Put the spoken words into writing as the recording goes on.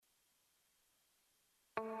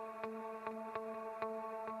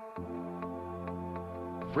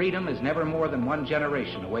freedom is never more than one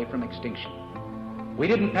generation away from extinction. We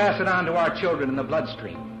didn't pass it on to our children in the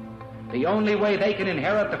bloodstream. The only way they can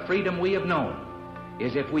inherit the freedom we have known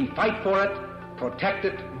is if we fight for it, protect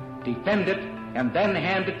it, defend it, and then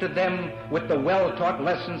hand it to them with the well-taught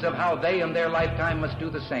lessons of how they in their lifetime must do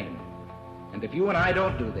the same. And if you and I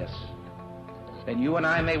don't do this, then you and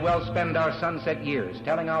I may well spend our sunset years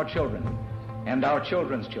telling our children and our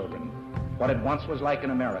children's children what it once was like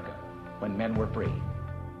in America when men were free.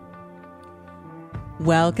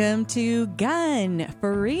 Welcome to Gun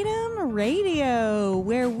Freedom Radio,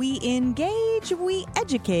 where we engage, we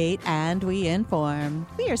educate, and we inform.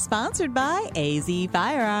 We are sponsored by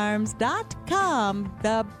azfirearms.com,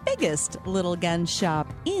 the biggest little gun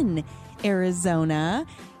shop in Arizona.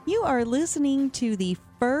 You are listening to the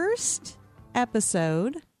first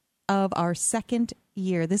episode of our second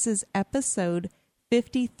year. This is episode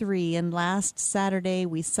 53, and last Saturday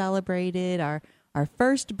we celebrated our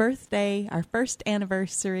first birthday, our first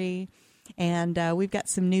anniversary, and we've got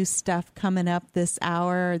some new stuff coming up this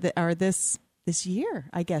hour, or this year,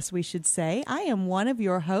 I guess we should say. I am one of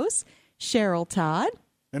your hosts, Cheryl Todd.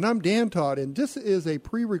 And I'm Dan Todd, and this is a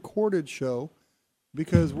pre-recorded show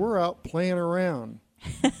because we're out playing around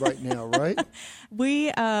right now, right?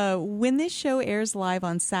 When this show airs live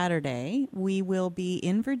on Saturday, we will be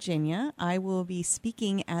in Virginia. I will be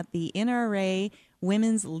speaking at the NRA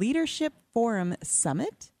Women's Leadership Forum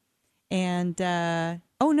Summit. And,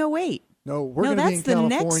 oh, no, wait. No, we're going to be in California. California.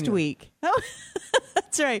 That's the next week. Oh,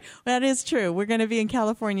 that's right. That is true. We're going to be in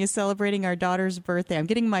California celebrating our daughter's birthday. I'm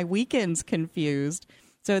getting my weekends confused.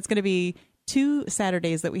 So it's going to be 2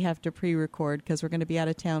 Saturdays that we have to pre-record because we're going to be out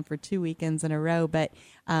of town for 2 weekends in a row. But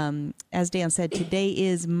as Dan said, today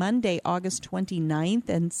is Monday, August 29th.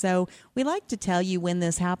 And so we like to tell you when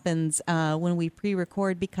this happens when we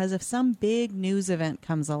pre-record, because if some big news event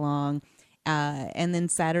comes along and then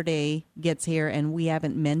Saturday gets here and we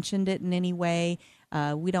haven't mentioned it in any way,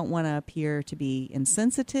 we don't want to appear to be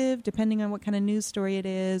insensitive, depending on what kind of news story it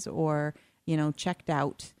is, or, checked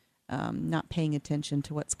out. Not paying attention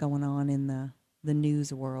to what's going on in the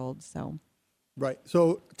news world. So, right.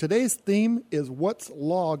 So today's theme is what's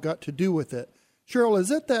law got to do with it? Cheryl, is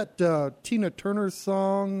it that Tina Turner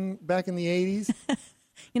song back in the 80s?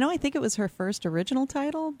 I think it was her first original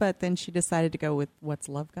title, but then she decided to go with what's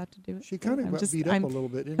love got to do with it? She kind of got beat up a little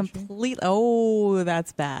bit, didn't she? Oh,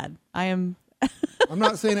 that's bad. I'm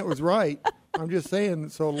not saying it was right. I'm just saying,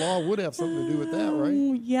 so law would have something to do with that,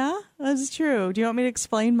 right? Yeah, that's true. Do you want me to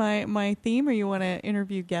explain my theme, or you want to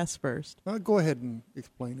interview guests first? Go ahead and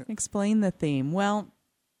explain it. Explain the theme. Well,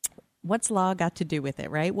 what's law got to do with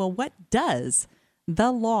it, right? Well, what does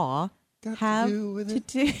the law have to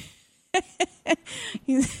do?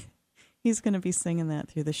 He's going to be singing that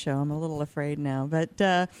through the show. I'm a little afraid now. But,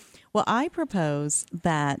 well, I propose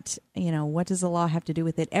that, what does the law have to do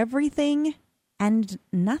with it? Everything and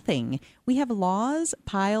nothing. We have laws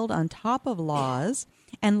piled on top of laws,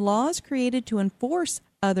 and laws created to enforce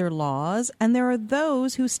other laws, and there are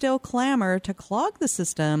those who still clamor to clog the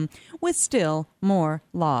system with still more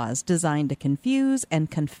laws designed to confuse and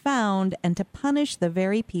confound and to punish the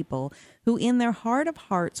very people who in their heart of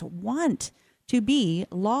hearts want to be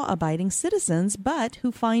law-abiding citizens, but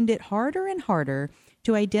who find it harder and harder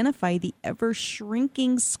to identify the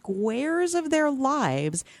ever-shrinking squares of their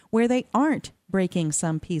lives where they aren't breaking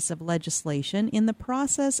some piece of legislation in the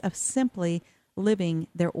process of simply living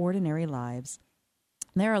their ordinary lives.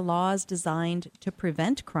 There are laws designed to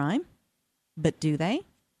prevent crime, but do they?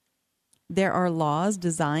 There are laws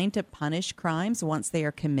designed to punish crimes once they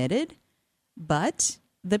are committed, but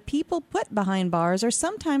the people put behind bars are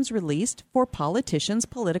sometimes released for politicians'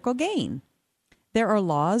 political gain. There are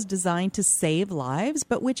laws designed to save lives,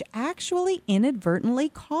 but which actually inadvertently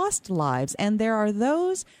cost lives. And there are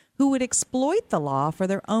those who would exploit the law for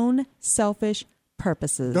their own selfish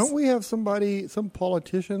purposes. Don't we have some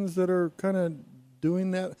politicians that are kind of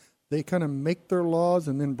doing that? They kind of make their laws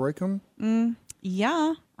and then break them?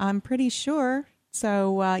 Yeah, I'm pretty sure.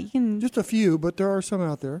 So you can... Just a few, but there are some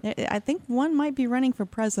out there. I think one might be running for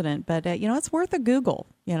president, but, it's worth a Google.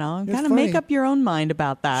 Kind of make up your own mind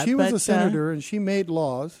about that. She was a senator, and she made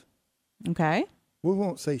laws. Okay. We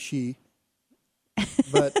won't say she,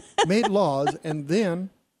 but made laws, and then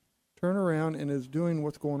turn around and is doing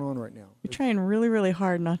what's going on right now. You're trying really, really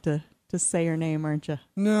hard not to say her name, aren't you?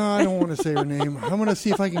 No, I don't want to say her name. I'm going to see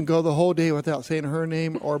if I can go the whole day without saying her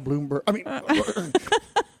name or Bloomberg.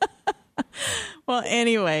 Well,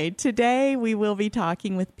 anyway, today we will be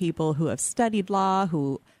talking with people who have studied law,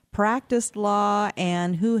 who practiced law,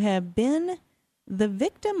 and who have been the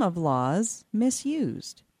victim of laws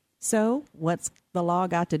misused. So what's the law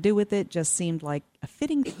got to do with it? Just seemed like a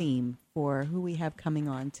fitting theme for who we have coming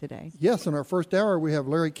on today. Yes, in our first hour, we have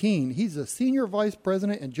Larry Keene. He's the Senior Vice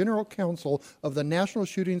President and General Counsel of the National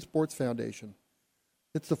Shooting Sports Foundation.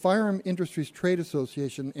 It's the Firearm Industries Trade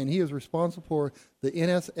Association, and he is responsible for the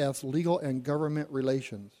NSF's legal and government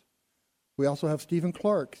relations. We also have Stephen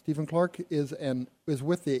Clark. Stephen Clark is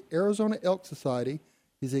with the Arizona Elk Society.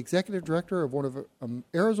 He's the executive director of one of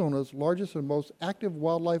Arizona's largest and most active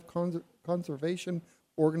wildlife conservation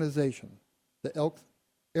organization, the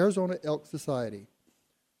Arizona Elk Society.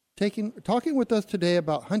 Talking with us today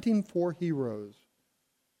about hunting for heroes.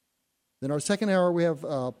 Then our second hour, we have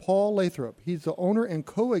Paul Lathrop. He's the owner and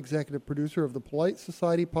co-executive producer of the Polite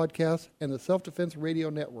Society podcast and the Self-Defense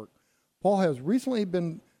Radio Network. Paul has recently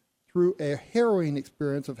been through a harrowing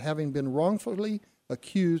experience of having been wrongfully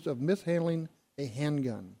accused of mishandling a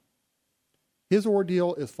handgun. His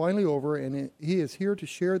ordeal is finally over, and he is here to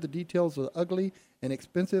share the details of the ugly and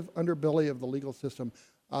expensive underbelly of the legal system.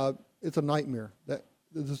 It's a nightmare.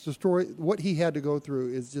 The story, what he had to go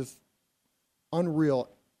through, is just unreal.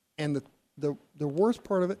 And the worst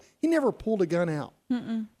part of it, he never pulled a gun out.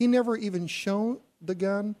 Mm-mm. He never even shown the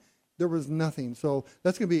gun. There was nothing. So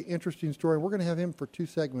that's going to be an interesting story. We're going to have him for 2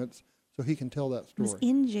 segments so he can tell that story. He was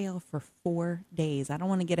in jail for 4 days. I don't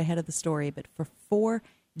want to get ahead of the story, but for 4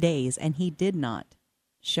 days. And he did not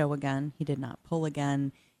show a gun. He did not pull a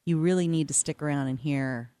gun. You really need to stick around and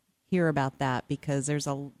hear about that, because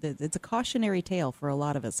it's a cautionary tale for a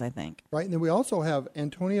lot of us, I think. Right. And then we also have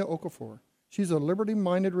Antonia Okafor. She's a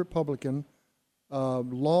liberty-minded Republican,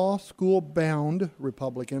 law school-bound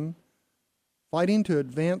Republican, fighting to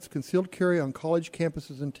advance concealed carry on college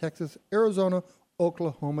campuses in Texas, Arizona,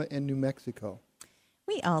 Oklahoma, and New Mexico.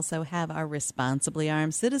 We also have our Responsibly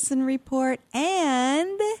Armed Citizen Report,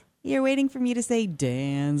 and you're waiting for me to say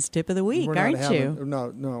Dan's Tip of the Week, aren't you?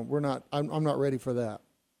 No, we're not. I'm not ready for that.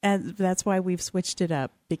 And that's why we've switched it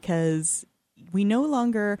up, because we no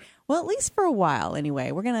longer, well, at least for a while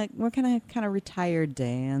anyway, we're gonna kind of retire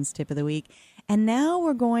Dan's Tip of the Week, and now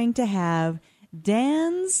we're going to have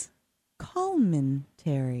Dan's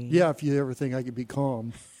commentary. Yeah, if you ever think I could be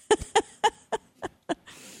calm.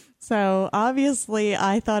 So obviously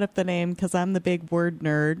I thought up the name because I'm the big word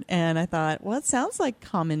nerd, and I thought, well, it sounds like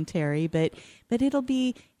commentary, but it'll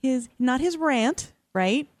be not his rant,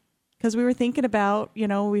 right? Because we were thinking about,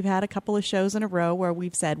 we've had a couple of shows in a row where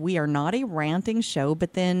we've said we are not a ranting show,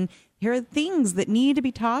 but then here are things that need to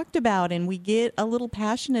be talked about, and we get a little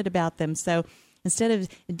passionate about them. So instead of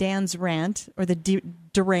Dan's rant, or the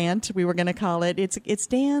Durant, we were going to call it, it's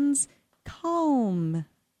Dan's calm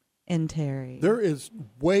and Terry. There is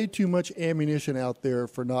way too much ammunition out there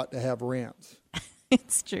for not to have rants.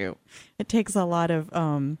 It's true. It takes a lot of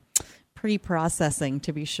pre-processing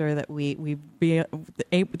to be sure that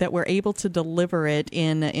that we're able to deliver it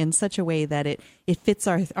in such a way that it fits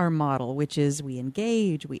our model, which is we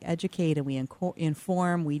engage, we educate, and we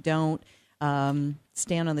inform. We don't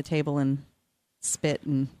stand on the table and spit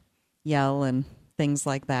and yell and things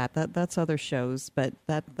like that. That's other shows, but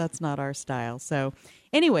that's not our style. So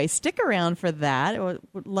anyway, stick around for that. I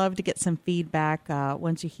would love to get some feedback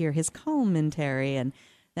once you hear his commentary, and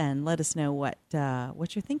then let us know what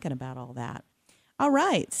you're thinking about all that. All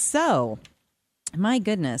right, so my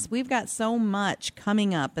goodness, we've got so much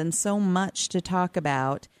coming up and so much to talk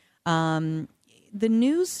about. The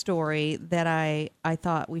news story that I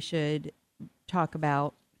thought we should talk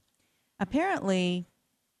about, apparently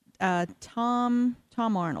Tom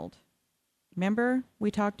Arnold. Remember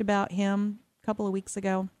we talked about him a couple of weeks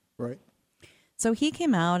ago? Right. So he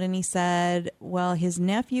came out and he said, well, his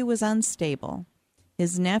nephew was unstable.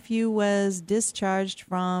 His nephew was discharged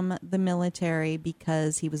from the military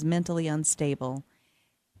because he was mentally unstable.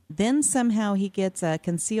 Then somehow he gets a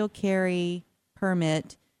concealed carry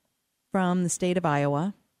permit from the state of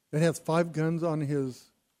Iowa. It has 5 guns on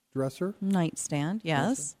his dresser? Nightstand,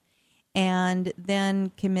 yes. And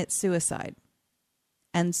then commits suicide.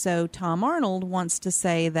 And so Tom Arnold wants to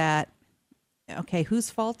say that, okay, whose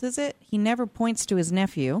fault is it? He never points to his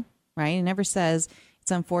nephew, right? He never says,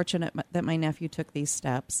 it's unfortunate that my nephew took these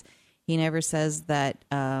steps. He never says that,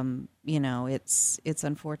 it's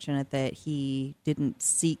unfortunate that he didn't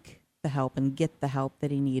seek the help and get the help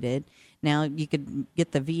that he needed. Now, you could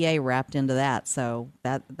get the VA wrapped into that, so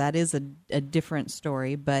that is a different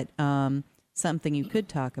story, but something you could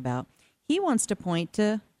talk about. He wants to point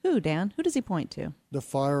to who, Dan? Who does he point to? The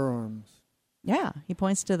firearms. Yeah, he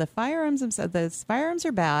points to the firearms themselves. The firearms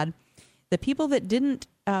are bad. The people that didn't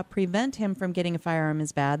prevent him from getting a firearm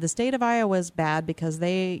is bad. The state of Iowa is bad because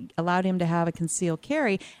they allowed him to have a concealed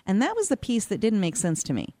carry, and that was the piece that didn't make sense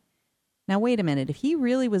to me. Now, wait a minute. If he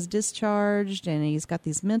really was discharged and he's got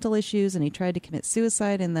these mental issues and he tried to commit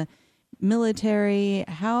suicide in the military,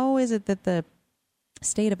 how is it that the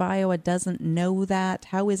state of Iowa doesn't know that?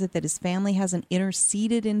 How is it that his family hasn't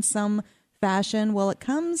interceded in some fashion? Well,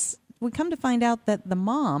 we come to find out that the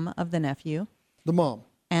mom of the nephew,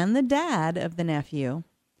 and the dad of the nephew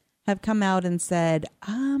have come out and said,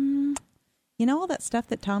 you know all that stuff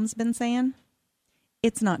that Tom's been saying?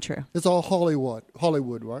 It's not true. It's all Hollywood,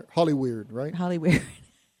 right? Hollyweird, right? Hollyweird.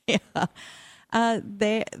 Yeah.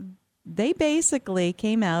 They basically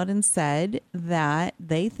came out and said that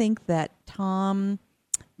they think that Tom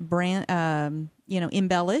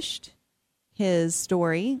embellished his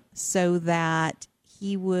story so that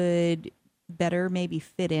he would better maybe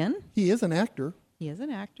fit in. He is an actor. He is an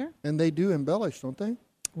actor. And they do embellish, don't they?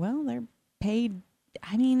 Well, they're paid.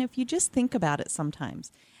 I mean, if you just think about it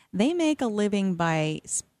sometimes, they make a living by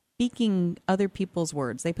speaking other people's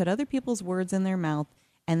words. They put other people's words in their mouth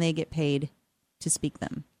and they get paid to speak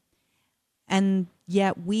them. And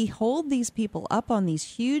yet we hold these people up on these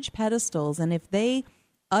huge pedestals, and if they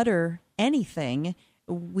utter anything,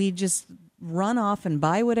 we just run off and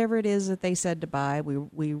buy whatever it is that they said to buy.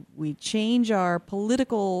 We change our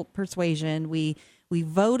political persuasion. We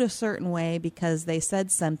vote a certain way because they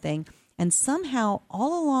said something. And somehow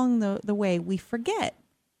all along the way we forget,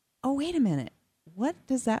 oh, wait a minute, what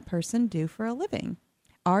does that person do for a living?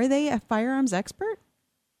 Are they a firearms expert?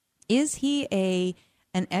 Is he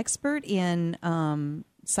an expert in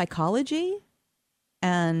psychology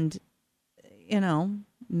and,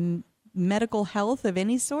 medical health of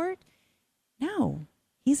any sort? No,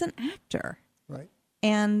 he's an actor. Right.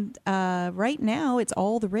 And right now it's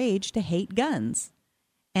all the rage to hate guns.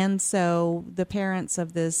 And so the parents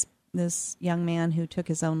of this young man who took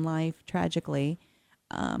his own life tragically,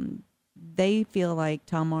 they feel like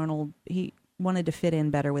Tom Arnold, he wanted to fit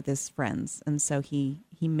in better with his friends. And so he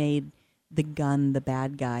made the gun the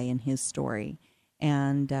bad guy in his story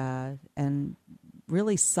and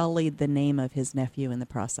really sullied the name of his nephew in the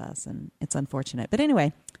process. And it's unfortunate. But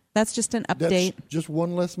anyway, that's just an update. That's just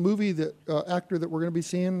one less movie actor that we're going to be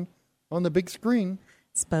seeing on the big screen.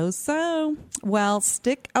 Suppose so. Well,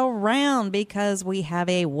 stick around because we have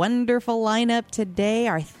a wonderful lineup today.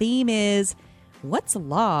 Our theme is, what's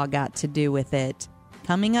law got to do with it?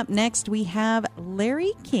 Coming up next, we have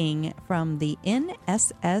Larry King from the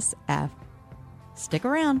NSSF. Stick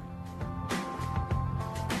around.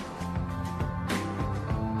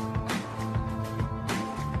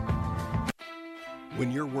 When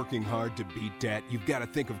you're working hard to beat debt, you've got to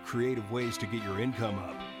think of creative ways to get your income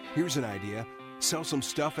up. Here's an idea. Sell some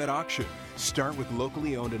stuff at auction. Start with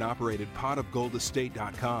locally owned and operated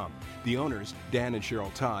potofgoldestate.com. The owners, Dan and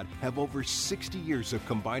Cheryl Todd, have over 60 years of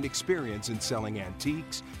combined experience in selling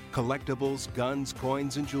antiques, collectibles, guns,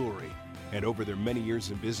 coins, and jewelry. And over their many years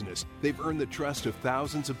in business, they've earned the trust of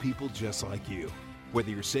thousands of people just like you. Whether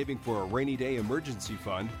you're saving for a rainy day emergency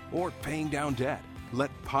fund or paying down debt, let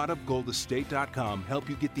potofgoldestate.com help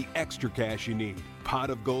you get the extra cash you need.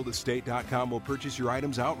 Potofgoldestate.com will purchase your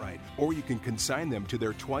items outright, or you can consign them to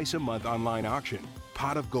their twice-a-month online auction.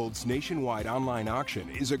 Pot of Gold's nationwide online auction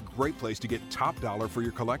is a great place to get top dollar for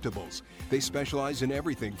your collectibles. They specialize in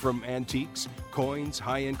everything from antiques, coins,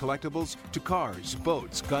 high-end collectibles, to cars,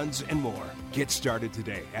 boats, guns, and more. Get started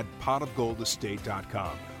today at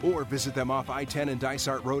potofgoldestate.com, or visit them off I-10 and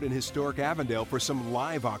Dysart Road in historic Avondale for some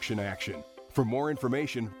live auction action. For more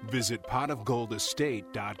information, visit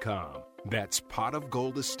potofgoldestate.com. That's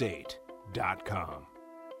potofgoldestate.com.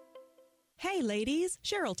 Hey ladies,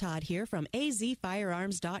 Cheryl Todd here from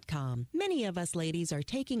azfirearms.com. Many of us ladies are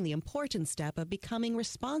taking the important step of becoming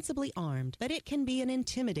responsibly armed, but it can be an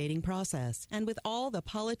intimidating process. And with all the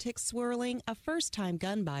politics swirling, a first-time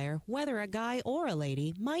gun buyer, whether a guy or a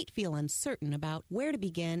lady, might feel uncertain about where to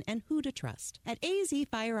begin and who to trust. At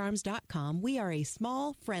azfirearms.com, we are a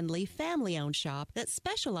small, friendly, family-owned shop that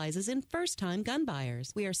specializes in first-time gun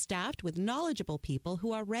buyers. We are staffed with knowledgeable people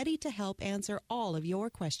who are ready to help answer all of your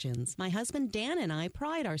questions. My husband Dan and I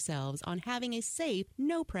pride ourselves on having a safe,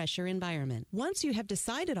 no-pressure environment. Once you have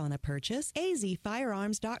decided on a purchase,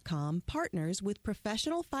 azfirearms.com partners with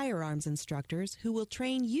professional firearms instructors who will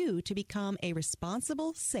train you to become a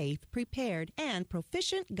responsible, safe, prepared, and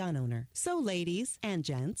proficient gun owner. So ladies and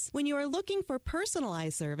gents, when you are looking for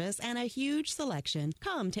personalized service and a huge selection,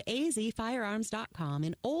 come to azfirearms.com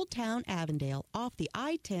in Old Town Avondale off the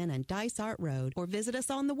I-10 and Dysart Road, or visit us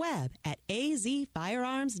on the web at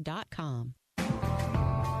azfirearms.com.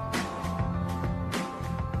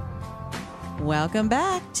 Welcome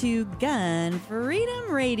back to Gun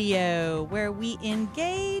Freedom Radio, where we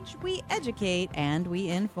engage, we educate, and we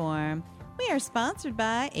inform. We are sponsored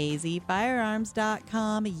by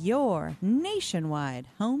azfirearms.com, your nationwide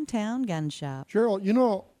hometown gun shop.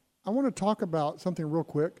 Cheryl, I want to talk about something real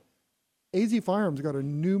quick. AZ Firearms got a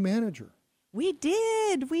new manager. We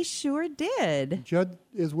did. We sure did. Judd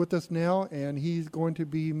is with us now, and he's going to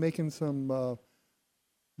be making some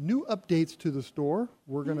new updates to the store.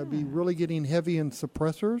 We're going to be really getting heavy in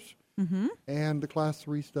suppressors and the Class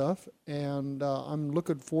 3 stuff, and I'm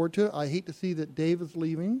looking forward to it. I hate to see that Dave is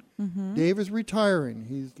leaving. Dave is retiring.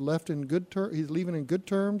 He's left in good he's leaving in good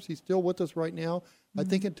terms. He's still with us right now. I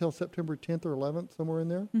think until September 10th or 11th, somewhere in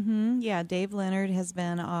there. Yeah, Dave Leonard has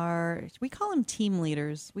been we call him team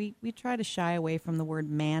leaders. We try to shy away from the word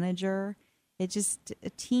manager. A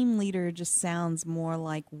team leader just sounds more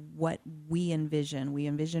like what we envision. We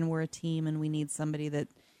envision we're a team and we need somebody that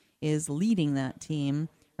is leading that team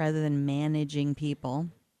rather than managing people.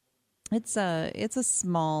 It's a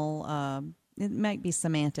small, it might be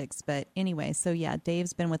semantics, but anyway, so yeah,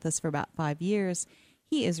 Dave's been with us for about 5 years.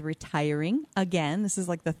 He is retiring again. This is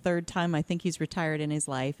like the third time I think he's retired in his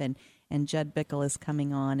life, and Judd Bickle is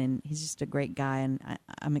coming on, and he's just a great guy, and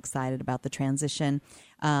I'm excited about the transition.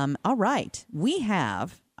 All right, we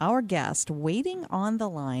have our guest waiting on the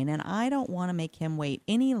line, and I don't want to make him wait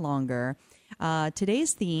any longer.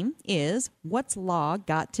 Today's theme is What's Law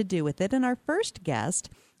Got to Do with It? And our first guest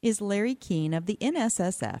is Larry Keene of the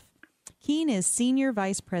NSSF. Keene is Senior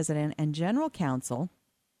Vice President and General Counsel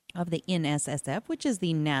of the NSSF, which is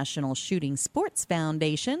the National Shooting Sports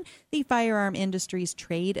Foundation, the firearm industry's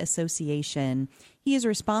trade association. He is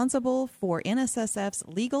responsible for NSSF's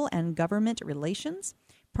legal and government relations.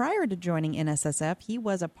 Prior to joining NSSF, he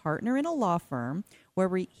was a partner in a law firm where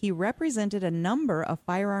he represented a number of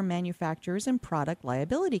firearm manufacturers in product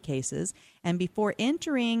liability cases. And before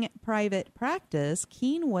entering private practice,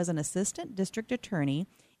 Keene was an assistant district attorney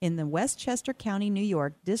in the Westchester County, New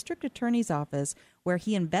York District Attorney's Office, where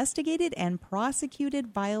he investigated and prosecuted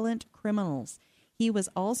violent criminals. He was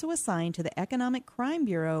also assigned to the Economic Crime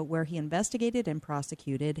Bureau, where he investigated and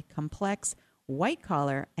prosecuted complex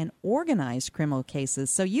white-collar and organized criminal cases.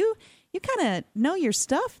 So you kind of know your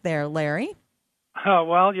stuff there, Larry.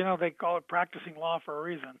 Well, they call it practicing law for a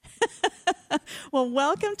reason. Well,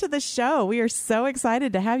 welcome to the show. We are so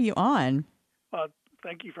excited to have you on.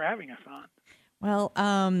 Thank you for having us on. Well,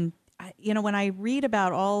 when I read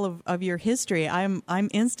about all of your history, I'm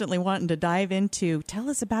instantly wanting to dive into, tell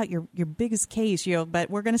us about your biggest case, but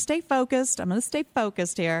we're going to stay focused. I'm going to stay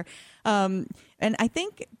focused here. And I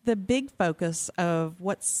think the big focus of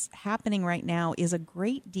what's happening right now is a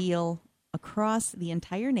great deal across the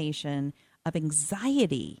entire nation of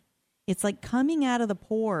anxiety. It's like coming out of the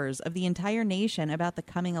pores of the entire nation about the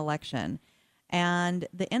coming election. And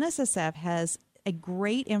the NSSF has a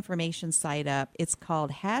great information site up. It's called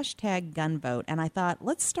 #GunVote. And I thought,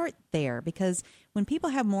 let's start there, because when people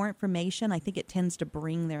have more information, I think it tends to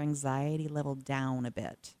bring their anxiety level down a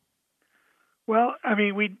bit. Well,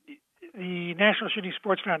 the National Shooting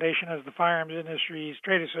Sports Foundation, as the firearms industry's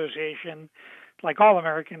trade association, like all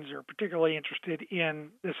Americans, are particularly interested in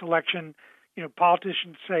this election.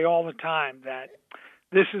 Politicians say all the time that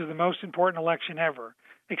this is the most important election ever,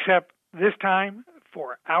 except this time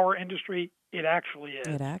for our industry, it actually is.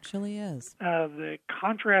 It actually is. The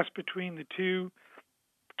contrast between the two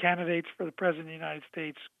candidates for the President of the United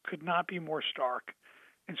States could not be more stark.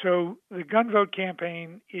 And so the Gun Vote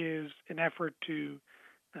campaign is an effort to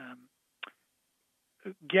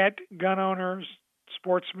get gun owners,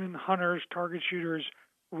 sportsmen, hunters, target shooters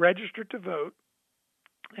registered to vote,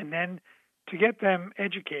 and then to get them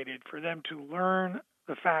educated, for them to learn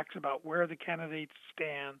the facts about where the candidates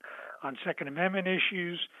stand on Second Amendment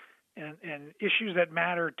issues and issues that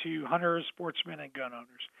matter to hunters, sportsmen, and gun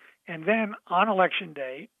owners. And then on Election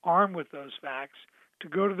Day, armed with those facts, to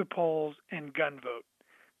go to the polls and gun vote.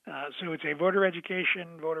 So it's a voter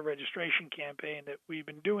education, voter registration campaign that we've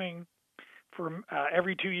been doing for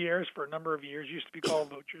every 2 years for a number of years. It used to be called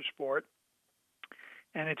Vote Your Sport.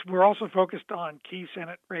 And we're also focused on key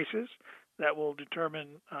Senate races that will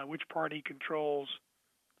determine which party controls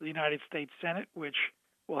the United States Senate, which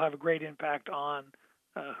will have a great impact on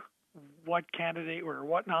what candidate or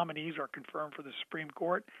what nominees are confirmed for the Supreme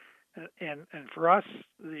Court. And for us,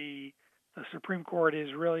 the Supreme Court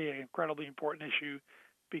is really an incredibly important issue,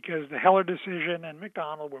 because the Heller decision and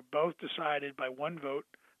McDonald were both decided by one vote,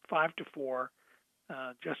 5-4.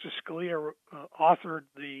 Justice Scalia authored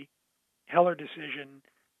the Heller decision,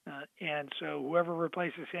 and so whoever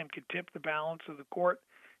replaces him could tip the balance of the court.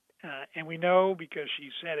 And we know, because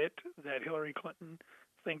she said it, that Hillary Clinton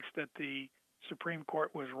thinks that the Supreme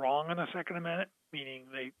Court was wrong on the Second Amendment, meaning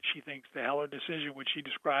she thinks the Heller decision, which she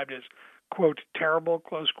described as quote, terrible,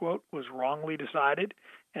 close quote, was wrongly decided,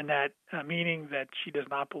 and that meaning that she does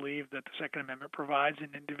not believe that the Second Amendment provides an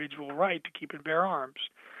individual right to keep and bear arms,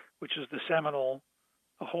 which is the seminal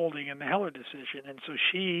holding in the Heller decision. And so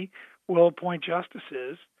she will appoint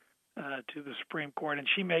justices to the Supreme Court, and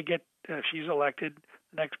she may get, if she's elected,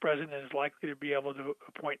 the next president is likely to be able to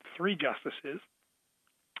appoint 3 justices.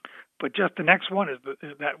 But just the next one is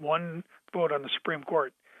that one vote on the Supreme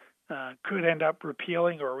Court could end up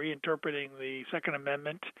repealing or reinterpreting the Second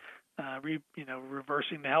Amendment,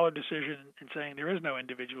 reversing the Heller decision and saying there is no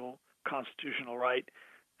individual constitutional right,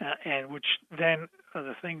 and which then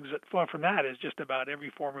the things that flow from that is just about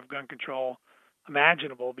every form of gun control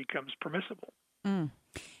imaginable becomes permissible. Mm.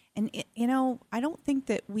 And, I don't think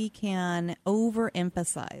that we can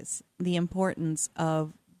overemphasize the importance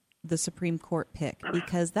of the Supreme Court pick,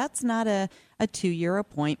 because that's not a 2-year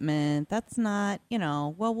appointment. That's not,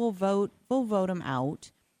 we'll vote them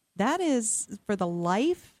out. That is for the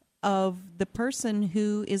life of the person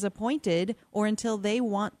who is appointed or until they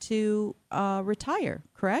want to retire,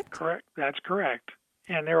 correct? Correct. That's correct.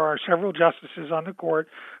 And there are several justices on the court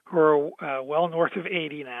who are well north of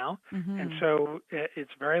 80 now. Mm-hmm. And so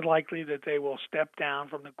it's very likely that they will step down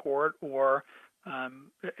from the court or,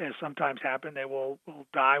 as sometimes happen, they will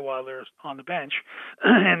die while they're on the bench.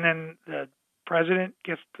 And then the president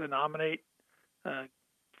gets to nominate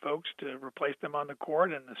folks to replace them on the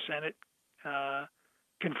court, and the Senate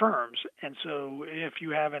confirms. And so if you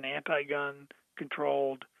have an anti-gun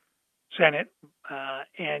controlled Senate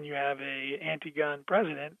and you have a anti-gun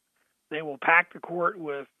president, they will pack the court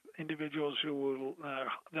with individuals who will,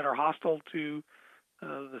 that are hostile to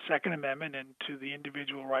the Second Amendment and to the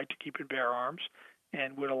individual right to keep and bear arms,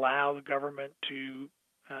 and would allow the government to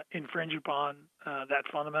infringe upon that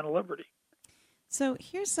fundamental liberty. So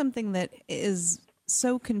here's something that is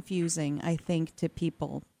so confusing, I think, to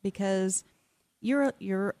people, because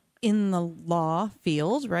you're in the law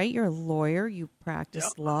field, right? You're a lawyer. You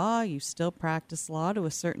practice law. You still practice law to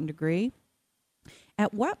a certain degree.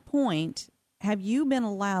 At what point have you been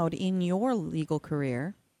allowed in your legal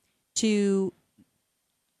career to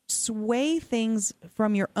sway things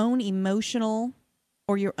from your own emotional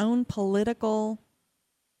or your own political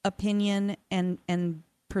opinion and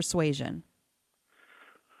persuasion?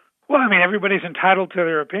 Well, I mean, everybody's entitled to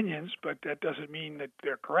their opinions, but that doesn't mean that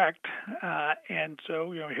they're correct. And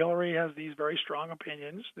so, Hillary has these very strong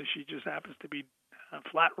opinions that she just happens to be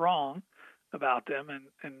flat wrong about them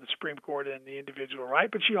and the Supreme Court and the individual right.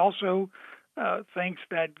 But she also thinks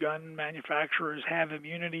that gun manufacturers have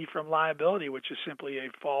immunity from liability, which is simply a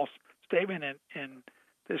false statement. And in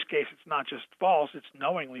this case, it's not just false, it's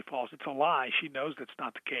knowingly false. It's a lie. She knows that's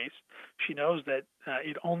not the case. She knows that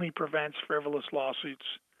it only prevents frivolous lawsuits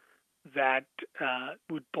that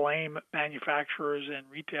would blame manufacturers and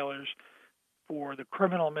retailers for the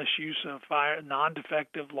criminal misuse of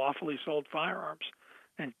non-defective, lawfully sold firearms.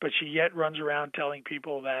 But she yet runs around telling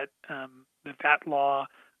people that that law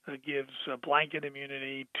gives blanket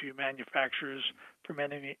immunity to manufacturers from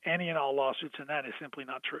any and all lawsuits, and that is simply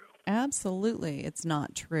not true. Absolutely, it's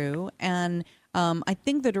not true. And I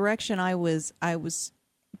think the direction I was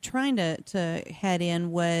trying to head in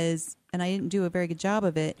was, and I didn't do a very good job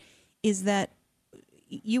of it, is that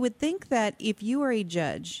you would think that if you are a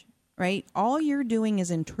judge, right, all you're doing is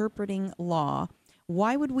interpreting law.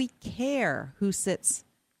 Why would we care who sits,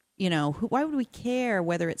 why would we care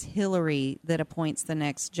whether it's Hillary that appoints the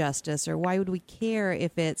next justice, or why would we care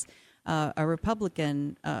if it's a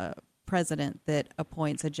Republican president that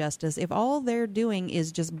appoints a justice, if all they're doing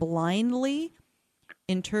is just blindly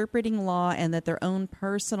interpreting law and that their own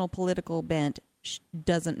personal political bent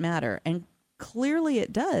doesn't matter? And clearly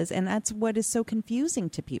it does, and that's what is so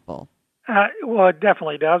confusing to people. Well, it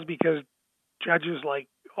definitely does, because judges, like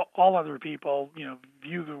all other people,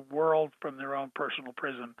 view the world from their own personal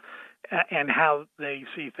prism and how they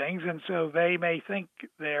see things. And so they may think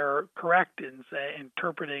they're correct in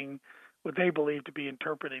interpreting what they believe to be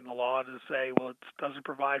interpreting the law to say, well, it doesn't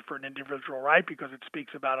provide for an individual right because it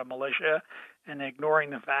speaks about a militia, and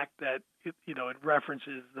ignoring the fact that it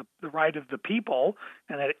references the right of the people,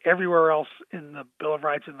 and that everywhere else in the Bill of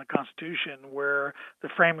Rights and the Constitution where the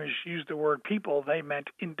framers used the word people, they meant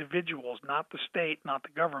individuals, not the state, not the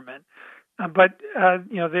government. But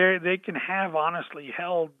they can have honestly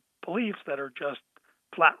held beliefs that are just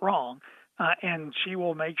flat wrong, and she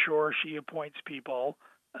will make sure she appoints people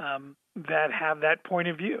that have that point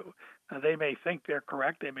of view. They may think they're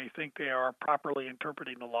correct. They may think they are properly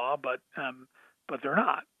interpreting the law, but they're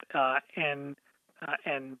not. And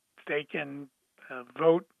they can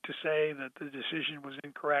vote to say that the decision was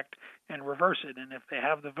incorrect and reverse it. And if they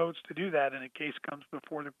have the votes to do that, and a case comes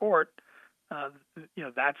before the court,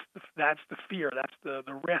 that's the fear, that's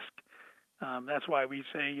the risk. That's why we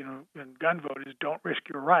say, in gun vote is don't risk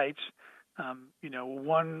your rights.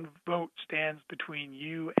 One vote stands between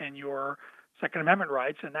you and your Second Amendment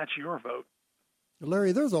rights, and that's your vote.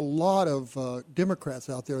 Larry, there's a lot of Democrats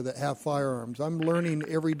out there that have firearms. I'm learning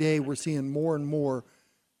every day. We're seeing more and more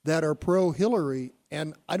that are pro-Hillary,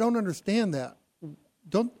 and I don't understand that.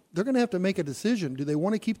 They're going to have to make a decision. Do they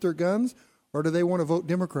want to keep their guns, or do they want to vote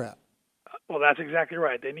Democrat? Well, that's exactly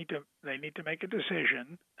right. They need to make a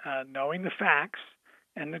decision, knowing the facts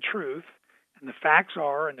and the truth. And the facts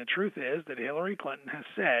are, and the truth is, that Hillary Clinton has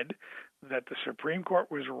said that the Supreme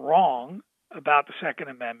Court was wrong about the Second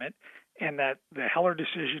Amendment, and that the Heller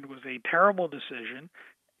decision was a terrible decision,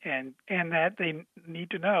 and that they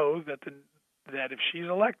need to know that if she's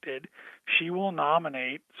elected, she will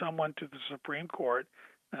nominate someone to the Supreme Court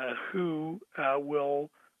who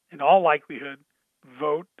will, in all likelihood,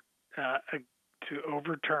 vote to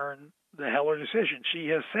overturn the Heller decision. She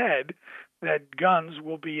has said that guns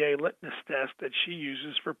will be a litmus test that she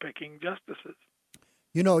uses for picking justices.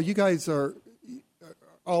 You guys are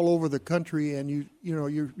all over the country, and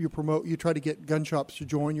you promote, you try to get gun shops to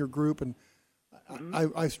join your group, and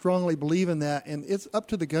I strongly believe in that. And it's up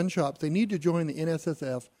to the gun shops. They need to join the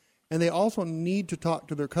NSSF, and they also need to talk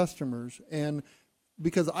to their customers. And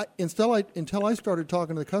because until I started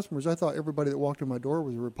talking to the customers, I thought everybody that walked in my door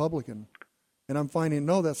was a Republican. And I'm finding,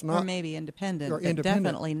 no, that's not. Or maybe independent, but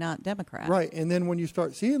definitely not Democrat. Right. And then when you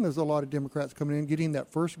start seeing there's a lot of Democrats coming in, getting that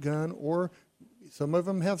first gun, or some of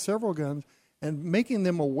them have several guns, and making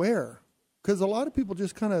them aware. Because a lot of people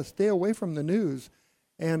just kind of stay away from the news,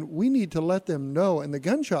 and we need to let them know. And the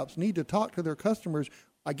gun shops need to talk to their customers.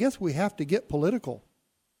 I guess we have to get political.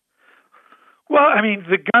 Well,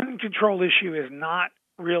 the gun control issue is not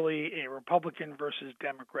really a Republican versus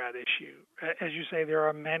Democrat issue. As you say, there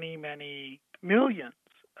are many, many millions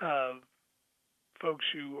of folks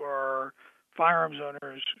who are firearms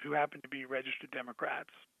owners who happen to be registered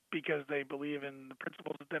Democrats because they believe in the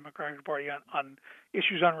principles of the Democratic Party on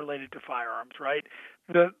issues unrelated to firearms, right?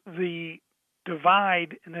 The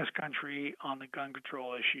divide in this country on the gun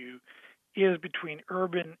control issue is between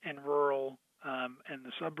urban and rural, and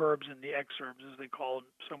the suburbs and the exurbs, as they call them,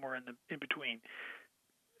 somewhere in between.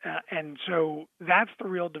 And so that's the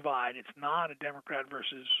real divide. It's not a Democrat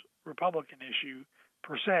versus Republican issue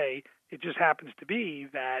per se. It just happens to be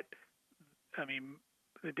that,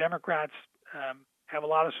 the Democrats have a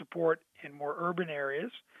lot of support in more urban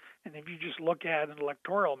areas. And if you just look at an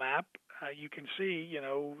electoral map, you can see,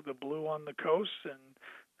 the blue on the coasts and,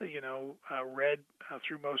 red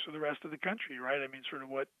through most of the rest of the country, right? Sort of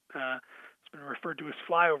what it's been referred to as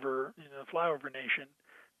flyover nation.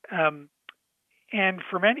 And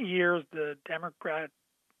for many years, the Democrat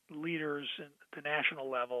leaders at the national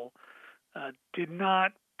level did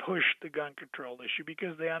not push the gun control issue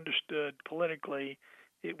because they understood politically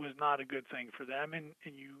it was not a good thing for them. And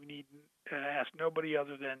you need to ask nobody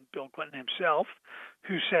other than Bill Clinton himself,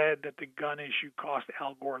 who said that the gun issue cost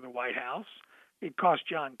Al Gore the White House. It cost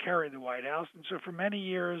John Kerry the White House. And so for many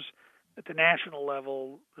years at the national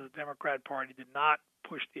level, the Democrat Party did not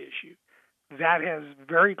push the issue. That has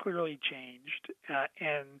very clearly changed,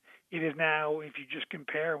 and it is now, if you just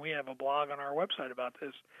compare, and we have a blog on our website about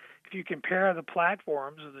this, if you compare the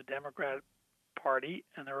platforms of the Democrat Party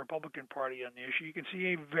and the Republican Party on the issue, you can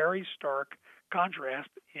see a very stark contrast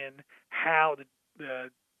in how the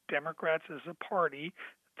Democrats as a party,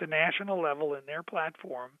 at the national level in their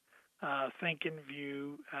platform, think and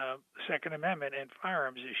view the Second Amendment and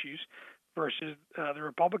firearms issues versus the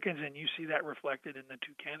Republicans, and you see that reflected in the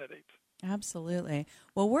two candidates. Absolutely.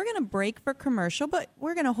 Well, we're going to break for commercial, but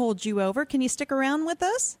we're going to hold you over. Can you stick around with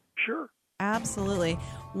us? Sure. Absolutely.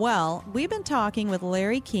 Well, we've been talking with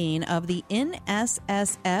Larry Keane of the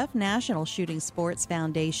NSSF, National Shooting Sports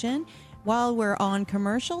Foundation. While we're on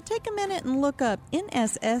commercial, take a minute and look up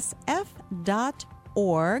nssf.org,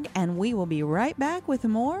 and we will be right back with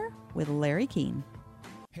more with Larry Keane.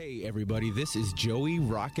 Hey everybody, this is Joey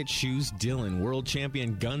Rocket Shoes Dillon, world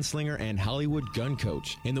champion gunslinger and Hollywood gun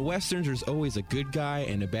coach. In the Westerns, there's always a good guy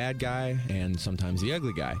and a bad guy, and sometimes the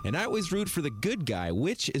ugly guy. And I always root for the good guy,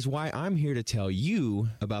 which is why I'm here to tell you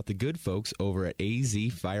about the good folks over at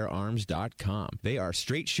azfirearms.com. They are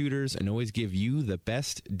straight shooters and always give you the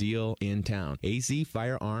best deal in town.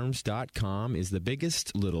 azfirearms.com is the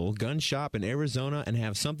biggest little gun shop in Arizona and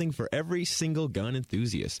have something for every single gun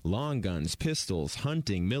enthusiast. Long guns, pistols,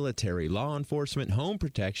 hunting, hunting, military, law enforcement, home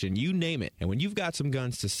protection, you name it. And when you've got some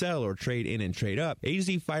guns to sell or trade in and trade up,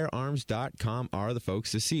 azfirearms.com are the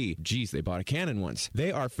folks to see. Geez, they bought a cannon once.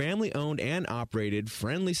 They are family-owned and operated,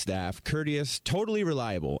 friendly staff, courteous, totally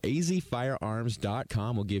reliable.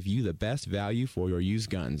 azfirearms.com will give you the best value for your used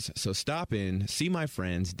guns. So stop in, see my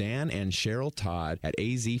friends Dan and Cheryl Todd at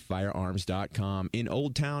azfirearms.com in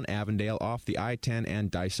Old Town Avondale off the I-10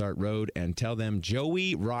 and Dysart Road, and tell them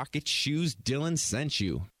Joey Rocket Shoes Dillon sent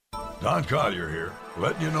you. Don Collier here,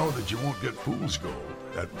 letting you know that you won't get fool's gold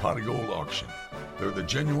at Pot of Gold Auction. They're the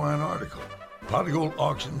genuine article. Pot of Gold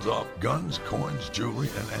auctions off guns, coins, jewelry,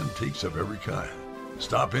 and antiques of every kind.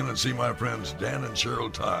 Stop in and see my friends Dan and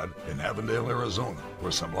Cheryl Todd in Avondale, Arizona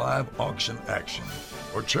for some live auction action.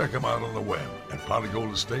 Or check them out on the web at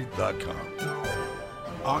potofgoldestate.com.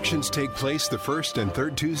 Auctions take place the first and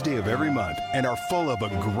third Tuesday of every month and are full of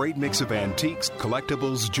a great mix of antiques,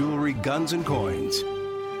 collectibles, jewelry, guns, and coins.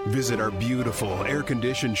 Visit our beautiful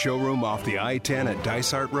air-conditioned showroom off the I-10 at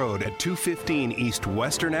Dysart Road at 215 East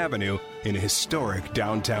Western Avenue in historic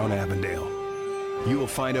downtown Avondale. You will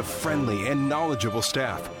find a friendly and knowledgeable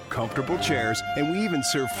staff, comfortable chairs, and we even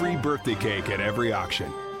serve free birthday cake at every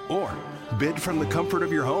auction. Or bid from the comfort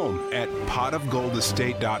of your home at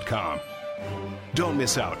potofgoldestate.com. Don't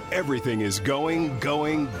miss out. Everything is gone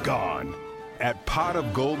at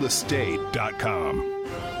potofgoldestate.com.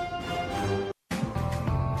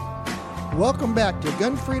 Welcome back to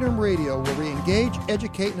Gun Freedom Radio, where we engage,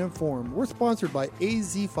 educate, and inform. We're sponsored by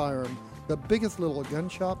AZ Firearms, the biggest little gun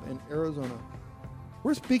shop in Arizona.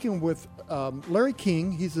 We're speaking with Larry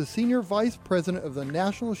King. He's the Senior Vice President of the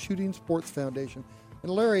National Shooting Sports Foundation.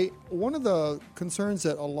 And Larry, one of the concerns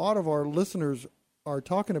that a lot of our listeners are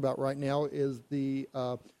talking about right now is the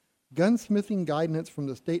gunsmithing guidance from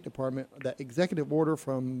the State Department, that executive order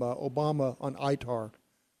from Obama on ITAR.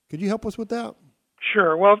 Could you help us with that?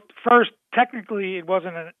 Sure. Well, first, technically, it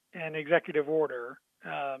wasn't an executive order,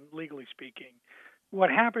 legally speaking.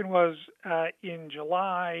 What happened was in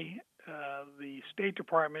July, the State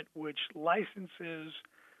Department, which licenses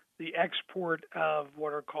the export of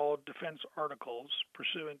what are called defense articles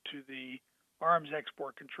pursuant to the Arms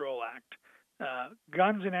Export Control Act.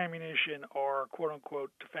 Guns and ammunition are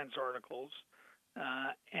quote-unquote defense articles,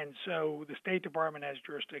 and so the State Department has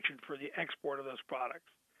jurisdiction for the export of those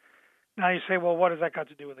products. Now you say, well, what does that got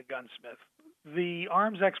to do with a gunsmith? The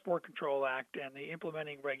Arms Export Control Act and the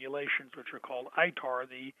implementing regulations, which are called ITAR,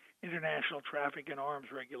 the International Traffic in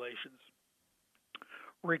Arms Regulations,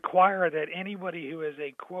 require that anybody who is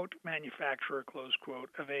a, quote, manufacturer, close quote,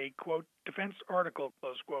 of a, quote, defense article,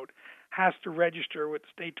 close quote, has to register with the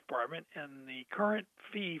State Department, and the current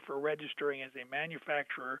fee for registering as a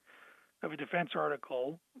manufacturer of a defense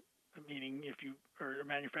article, meaning if you are a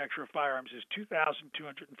manufacturer of firearms, is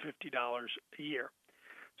 $2,250 a year.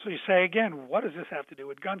 So you say, again, what does this have to do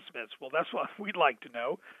with gunsmiths? Well, that's what we'd like to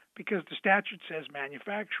know, because the statute says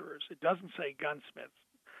manufacturers. It doesn't say gunsmiths.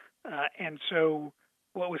 And so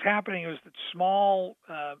what was happening was that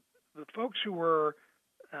the folks who were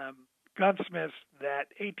gunsmiths, that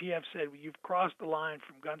ATF said, well, you've crossed the line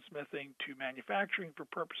from gunsmithing to manufacturing for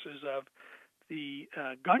purposes of the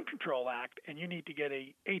Gun Control Act, and you need to get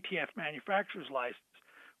a ATF manufacturer's license,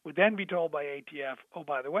 would then be told by ATF, oh,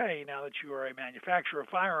 by the way, now that you are a manufacturer of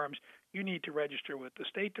firearms, you need to register with the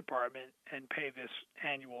State Department and pay this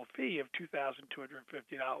annual fee of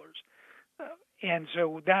 $2,250. And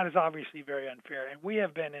so that is obviously very unfair. And we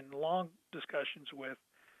have been in long discussions with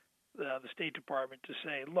the State Department to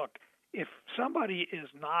say, look, if somebody is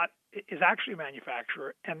actually a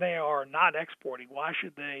manufacturer and they are not exporting, why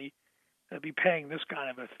should they be paying this kind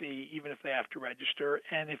of a fee, even if they have to register?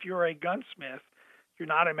 And if you're a gunsmith, you're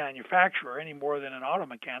not a manufacturer any more than an auto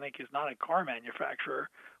mechanic is not a car manufacturer.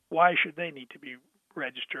 Why should they need to be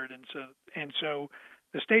registered? And so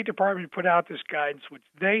the State Department put out this guidance, which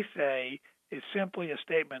they say is simply a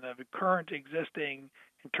statement of the current existing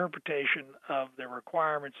interpretation of the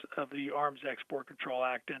requirements of the Arms Export Control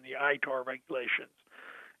Act and the ITAR regulations.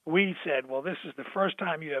 We said, well, this is the first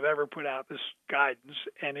time you have ever put out this guidance,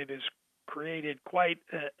 and it has created quite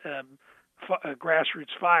a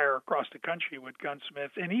grassroots fire across the country with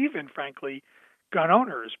gunsmiths and even, frankly, gun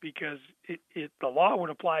owners, because the law would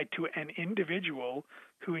apply to an individual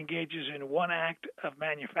who engages in one act of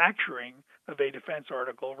manufacturing of a defense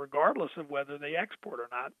article, regardless of whether they export or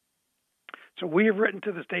not. So we have written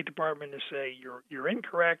to the State Department to say you're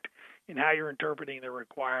incorrect in how you're interpreting the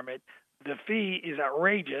requirement. The fee is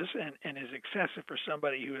outrageous and is excessive for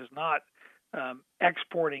somebody who is not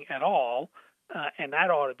exporting at all, and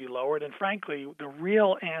that ought to be lowered. And frankly, the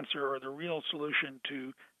real answer or the real solution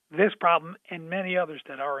to this problem and many others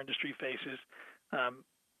that our industry faces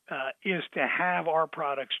is to have our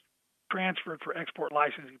products transferred for export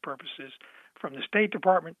licensing purposes from the State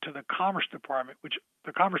Department to the Commerce Department, which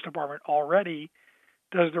the Commerce Department already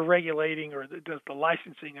does the regulating or does the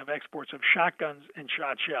licensing of exports of shotguns and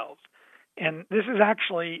shot shells. And this is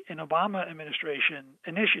actually an Obama administration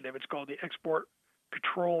initiative. It's called the Export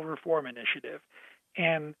Control Reform Initiative.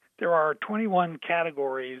 And there are 21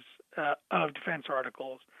 categories of defense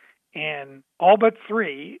articles, and all but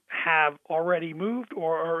 3 have already moved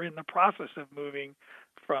or are in the process of moving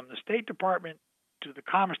from the State Department to the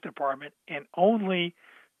Commerce Department, and only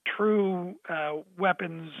true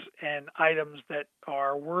weapons and items that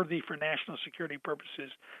are worthy for national security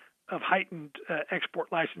purposes of heightened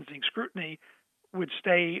export licensing scrutiny would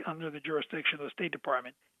stay under the jurisdiction of the State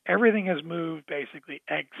Department. Everything has moved basically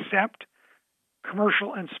except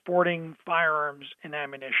commercial and sporting firearms and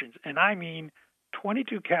ammunition. And I mean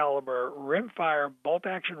 22 caliber rimfire bolt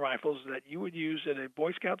action rifles that you would use at a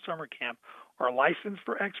Boy Scout summer camp are licensed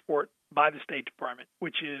for export by the State Department,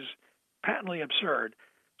 which is patently absurd.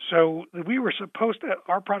 So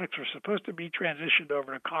our products were supposed to be transitioned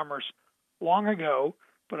over to Commerce long ago,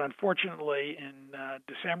 but unfortunately in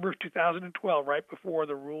December of 2012, right before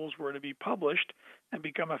the rules were to be published and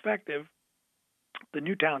become effective, the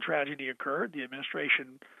Newtown tragedy occurred. The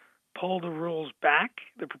administration pulled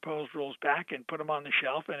the proposed rules back and put them on the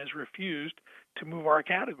shelf, and has refused to move our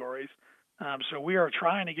categories. So we are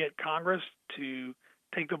trying to get Congress to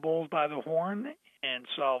take the bulls by the horn and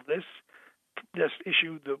solve this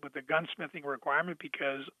issue with the gunsmithing requirement,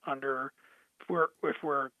 because if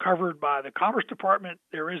we're covered by the Commerce Department,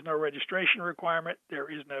 there is no registration requirement,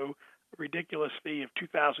 there is no ridiculous fee of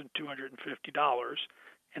 $2,250,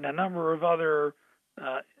 and a number of other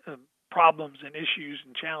problems and issues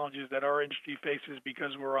and challenges that our industry faces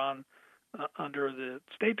because we're under the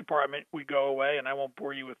State Department, we go away, and I won't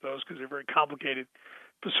bore you with those because they're very complicated.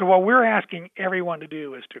 So what we're asking everyone to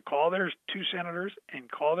do is to call their 2 senators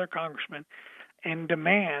and call their congressmen and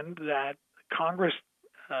demand that Congress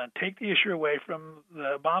take the issue away from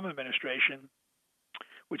the Obama administration,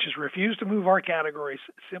 which has refused to move our categories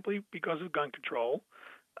simply because of gun control,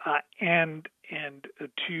 and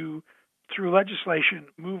to, through legislation,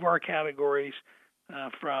 move our categories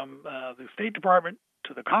from the State Department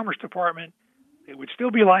to the Commerce Department. It would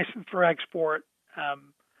still be licensed for export,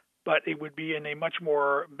 but it would be in a much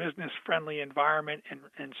more business-friendly environment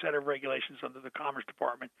and set of regulations under the Commerce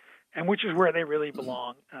Department, and which is where they really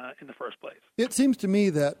belong in the first place. It seems to me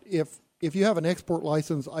that if you have an export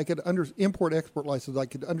license, import-export license, I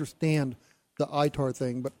could understand the ITAR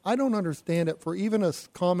thing, but I don't understand it for even a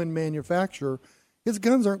common manufacturer. His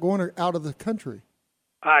guns aren't going out of the country.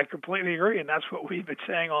 I completely agree, and that's what we've been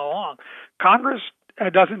saying all along. Congress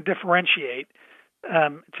doesn't differentiate.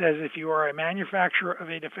 It says if you are a manufacturer of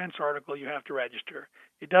a defense article, you have to register.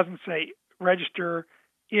 It doesn't say register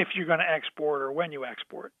if you're going to export or when you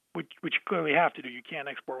export, which you clearly have to do. You can't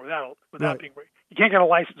export without right. You can't get a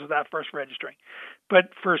license without first registering.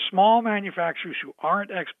 But for small manufacturers who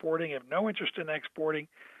aren't exporting, have no interest in exporting,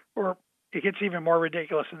 or it gets even more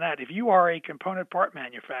ridiculous than that. If you are a component part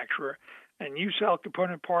manufacturer and you sell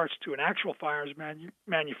component parts to an actual firearms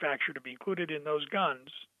manufacturer to be included in those guns,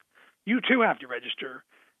 you too have to register.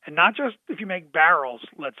 And not just if you make barrels,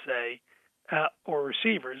 let's say, or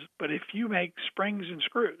receivers, but if you make springs and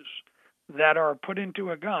screws that are put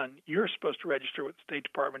into a gun, you're supposed to register with the State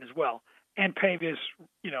Department as well and pay this,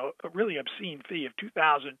 a really obscene fee of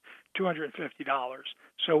 $2,250.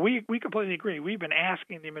 So we completely agree. We've been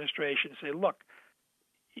asking the administration to say, look,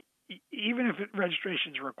 even if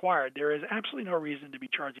registration is required, there is absolutely no reason to be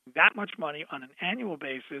charging that much money on an annual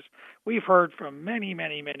basis. We've heard from many,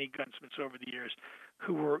 many, many gunsmiths over the years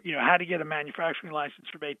who were, had to get a manufacturing license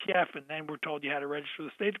from ATF, and then were told you had to register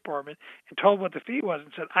with the State Department, and told what the fee was,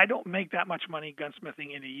 and said, I don't make that much money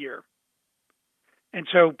gunsmithing in a year. And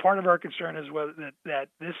so part of our concern is whether that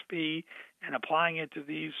this fee and applying it to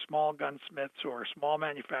these small gunsmiths or small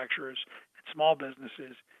manufacturers and small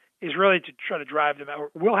businesses is really to try to drive them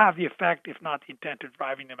out. Will have the effect, if not the intent, of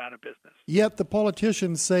driving them out of business. Yet the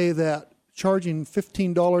politicians say that charging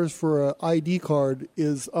 $15 for an ID card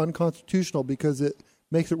is unconstitutional because it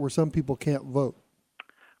makes it where some people can't vote.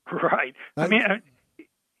 Right.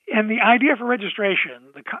 And the idea for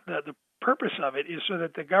registration, the purpose of it is so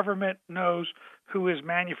that the government knows who is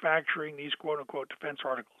manufacturing these quote-unquote defense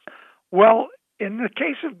articles. Well, in the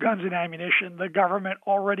case of guns and ammunition, the government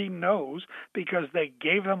already knows because they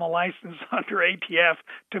gave them a license under ATF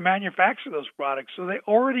to manufacture those products. So they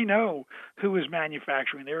already know who is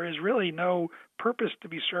manufacturing. There is really no purpose to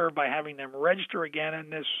be served by having them register again,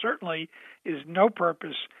 and there certainly is no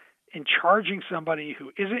purpose in charging somebody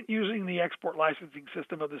who isn't using the export licensing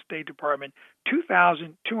system of the State Department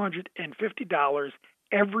 $2,250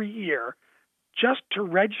 every year just to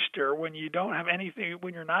register when you don't have anything,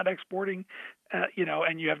 when you're not exporting,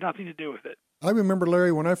 and you have nothing to do with it. I remember,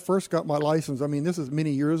 Larry, when I first got my license, I mean, this is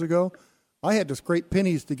many years ago, I had to scrape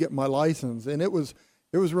pennies to get my license, and it was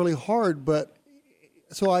really hard, but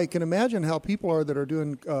so I can imagine how people are that are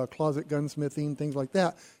doing closet gunsmithing, things like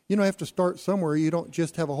that. You have to start somewhere. You don't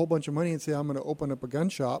just have a whole bunch of money and say, I'm going to open up a gun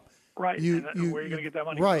shop. Right. Where are you going to get that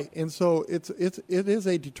money right. from? And so it is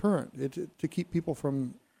a deterrent to keep people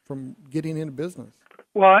from getting into business.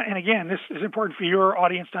 Well, and again, this is important for your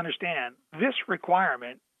audience to understand. This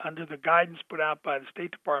requirement, under the guidance put out by the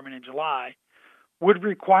State Department in July, would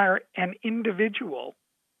require an individual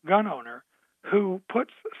gun owner who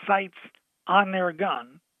puts sights on their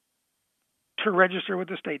gun to register with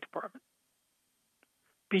the State Department.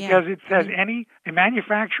 Because it says a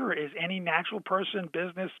manufacturer is any natural person,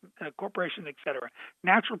 business, corporation, etc.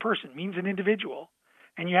 Natural person means an individual.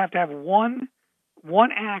 And you have to have one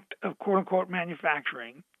act of quote-unquote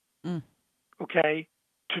manufacturing, okay,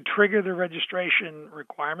 to trigger the registration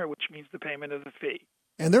requirement, which means the payment of the fee.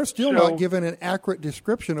 And they're still not given an accurate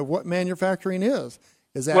description of what manufacturing is.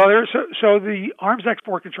 Is that so the Arms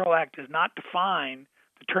Export Control Act does not define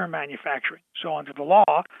the term manufacturing. So under the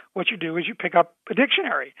law, what you do is you pick up a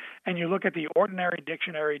dictionary and you look at the ordinary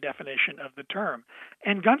dictionary definition of the term.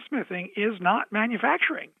 And gunsmithing is not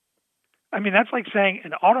manufacturing. I mean, that's like saying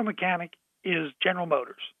an auto mechanic is General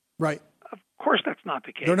Motors. Right. Of course, that's not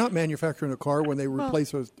the case. They're not manufacturing a car when they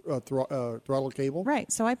replace a throttle cable.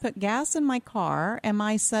 Right. So I put gas in my car. Am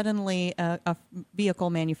I suddenly a vehicle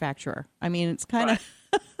manufacturer? I mean, it's kind of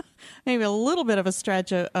maybe a little bit of a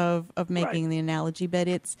stretch of making the analogy, but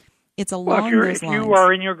it's along those lines. If you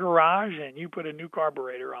are in your garage and you put a new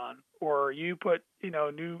carburetor on, or you put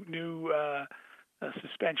new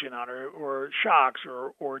suspension on, or shocks,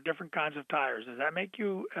 or different kinds of tires, does that make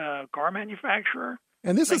you a car manufacturer?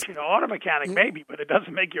 And this makes you an auto mechanic, maybe, but it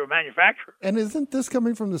doesn't make you a manufacturer. And isn't this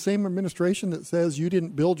coming from the same administration that says you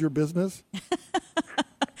didn't build your business?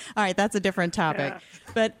 All right, that's a different topic. Yeah.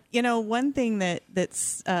 But, one thing that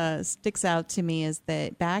sticks out to me is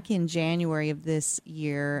that back in January of this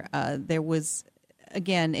year, there was,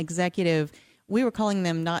 again, we were calling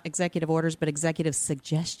them not executive orders, but executive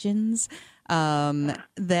suggestions,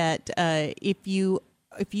 that if you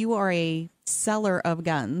are a seller of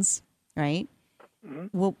guns, right?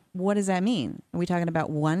 Mm-hmm. Well, what does that mean? Are we talking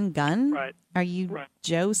about one gun? Right. Are you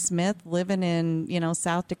Joe Smith living in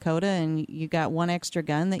South Dakota and you got one extra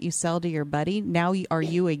gun that you sell to your buddy? Now, are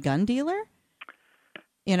you a gun dealer?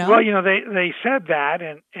 Well, they said that,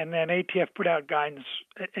 and then ATF put out guidance,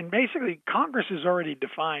 and basically Congress has already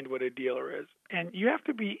defined what a dealer is, and you have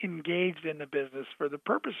to be engaged in the business for the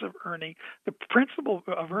purpose of earning your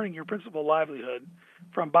principal livelihood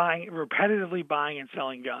from repetitively buying and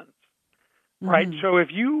selling guns. Right. Mm-hmm. So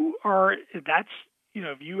if you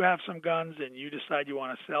have some guns and you decide you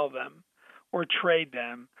want to sell them or trade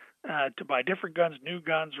them to buy different guns, new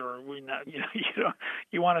guns, or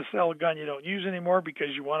you want to sell a gun you don't use anymore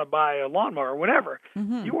because you want to buy a lawnmower or whatever,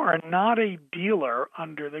 you are not a dealer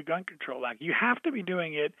under the Gun Control Act. You have to be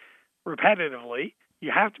doing it repetitively.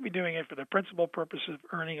 You have to be doing it for the principal purpose of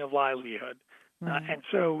earning a livelihood. And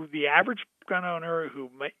so the average gun owner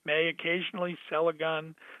who may occasionally sell a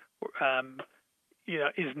gun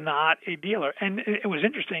is not a dealer. And it was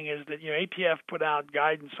interesting is that, ATF put out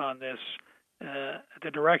guidance on this at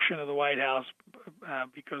the direction of the White House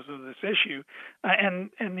because of this issue.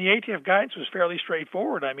 And the ATF guidance was fairly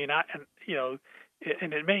straightforward. I mean, and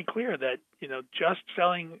it made clear that, just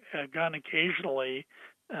selling a gun occasionally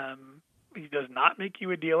does not make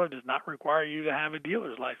you a dealer, does not require you to have a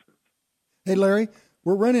dealer's license. Hey, Larry,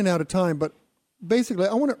 we're running out of time, but basically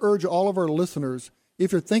I want to urge all of our listeners,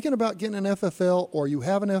 if you're thinking about getting an FFL or you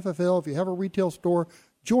have an FFL, if you have a retail store,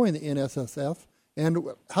 join the NSSF. And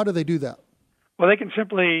how do they do that? Well, they can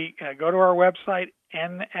simply go to our website,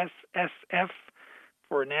 NSSF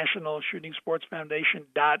for National Shooting Sports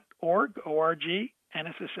Foundation.org, O-R-G,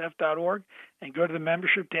 NSSF.org, and go to the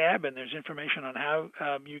membership tab, and there's information on how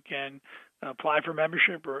you can apply for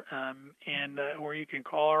membership, or you can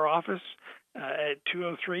call our office at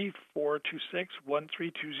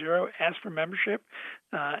 203-426-1320. Ask for membership,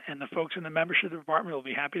 and the folks in the membership department will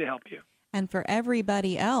be happy to help you. And for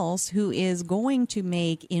everybody else who is going to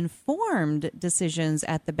make informed decisions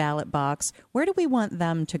at the ballot box, where do we want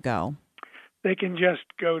them to go? They can just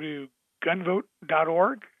go to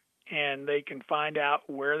gunvote.org and they can find out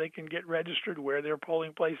where they can get registered, where their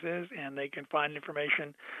polling place is, and they can find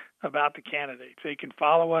information about the candidates. They can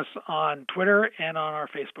follow us on Twitter and on our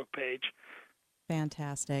Facebook page.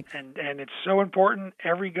 Fantastic. And it's so important.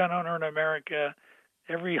 Every gun owner in America,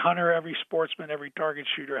 every hunter, every sportsman, every target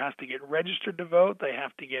shooter has to get registered to vote. They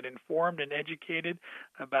have to get informed and educated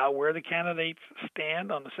about where the candidates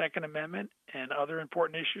stand on the Second Amendment and other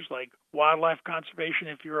important issues like wildlife conservation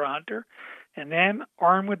if you're a hunter. And then,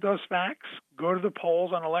 armed with those facts, go to the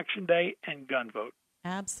polls on Election Day and gun vote.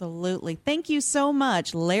 Absolutely. Thank you so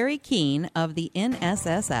much, Larry Keane of the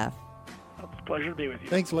NSSF. It's a pleasure to be with you.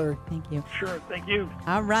 Thanks, Larry. Thank you. Sure. Thank you.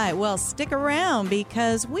 All right. Well, stick around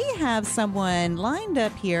because we have someone lined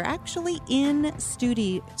up here actually in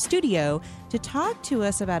studio to talk to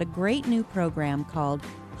us about a great new program called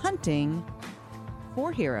Hunting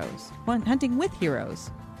for Heroes. Hunting with Heroes.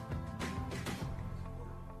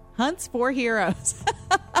 Hunts for Heroes.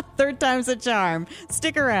 Third time's a charm.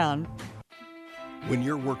 Stick around. When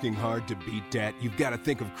you're working hard to beat debt, you've got to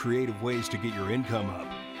think of creative ways to get your income up.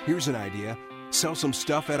 Here's an idea. Sell some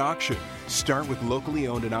stuff at auction. Start with locally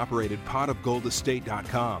owned and operated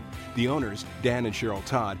potofgoldestate.com. The owners, Dan and Cheryl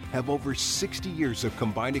Todd, have over 60 years of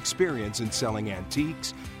combined experience in selling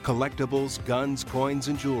antiques, collectibles, guns, coins,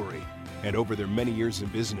 and jewelry. And over their many years in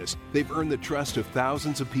business, they've earned the trust of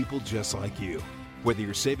thousands of people just like you. Whether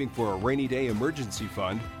you're saving for a rainy day emergency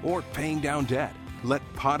fund or paying down debt, let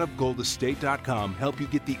potofgoldestate.com help you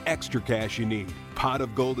get the extra cash you need.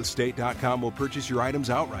 Potofgoldestate.com will purchase your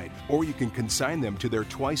items outright, or you can consign them to their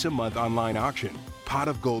twice-a-month online auction. Pot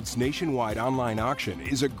of Gold's nationwide online auction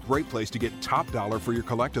is a great place to get top dollar for your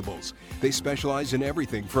collectibles. They specialize in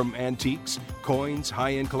everything from antiques, coins,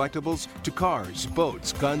 high-end collectibles, to cars,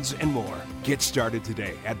 boats, guns, and more. Get started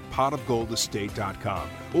today at potofgoldestate.com,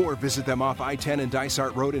 or visit them off I-10 and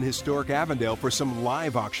Dysart Road in historic Avondale for some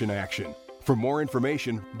live auction action. For more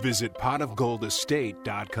information, visit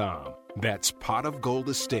potofgoldestate.com. That's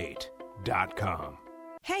potofgoldestate.com.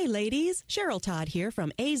 Hey ladies, Cheryl Todd here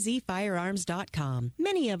from azfirearms.com.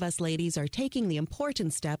 Many of us ladies are taking the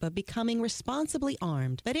important step of becoming responsibly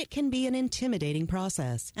armed, but it can be an intimidating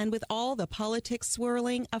process. And with all the politics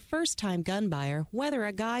swirling, a first-time gun buyer, whether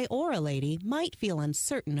a guy or a lady, might feel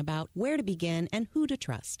uncertain about where to begin and who to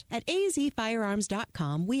trust. At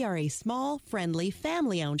azfirearms.com, we are a small, friendly,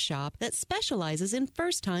 family-owned shop that specializes in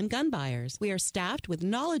first-time gun buyers. We are staffed with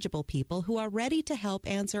knowledgeable people who are ready to help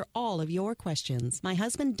answer all of your questions. My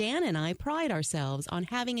husband Dan and I pride ourselves on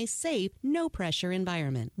having a safe, no-pressure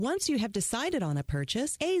environment. Once you have decided on a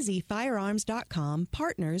purchase, azfirearms.com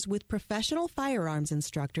partners with professional firearms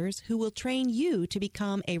instructors who will train you to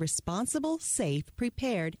become a responsible, safe,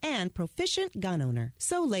 prepared, and proficient gun owner.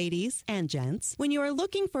 So ladies and gents, when you are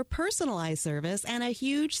looking for personalized service and a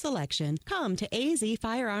huge selection, come to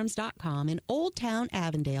azfirearms.com in Old Town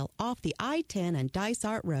Avondale off the I-10 and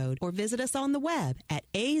Dysart Road, or visit us on the web at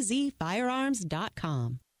azfirearms.com.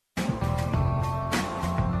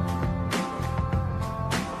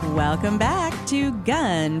 Welcome back to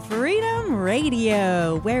Gun Freedom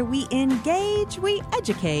Radio, where we engage, we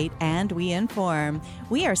educate, and we inform.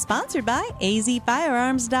 We are sponsored by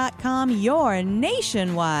azfirearms.com, your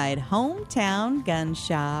nationwide hometown gun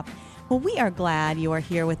shop. Well, we are glad you are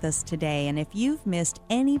here with us today, and if you've missed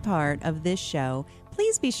any part of this show,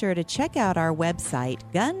 please be sure to check out our website,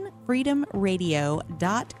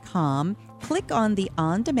 gunfreedomradio.com. Click on the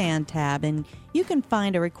On Demand tab, and you can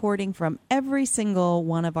find a recording from every single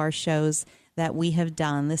one of our shows that we have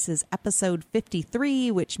done. This is episode 53,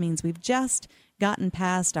 which means we've just gotten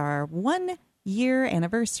past our 1-year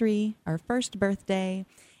anniversary, our first birthday.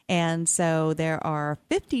 And so there are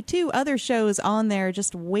 52 other shows on there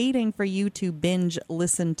just waiting for you to binge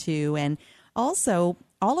listen to. And also,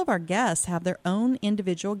 all of our guests have their own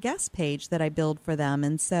individual guest page that I build for them.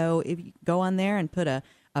 And so if you go on there and put a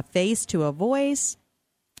face to a voice,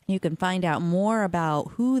 you can find out more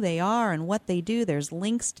about who they are and what they do. There's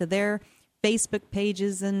links to their Facebook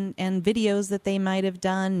pages and videos that they might have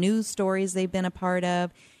done, news stories they've been a part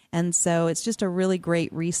of. And so it's just a really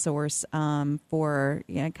great resource for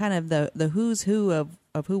kind of the who's who of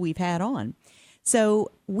who we've had on.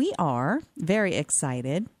 So we are very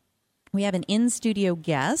excited. We have an in-studio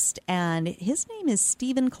guest, and his name is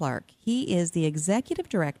Stephen Clark. He is the executive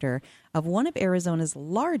director of one of Arizona's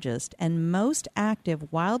largest and most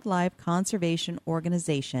active wildlife conservation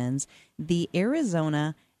organizations, the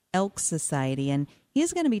Arizona Elk Society. And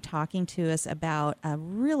he's going to be talking to us about a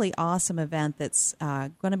really awesome event that's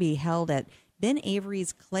going to be held at Ben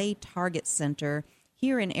Avery's Clay Target Center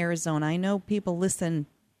here in Arizona. I know people listen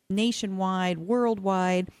nationwide,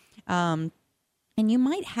 worldwide. And you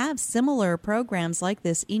might have similar programs like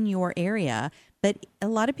this in your area, but a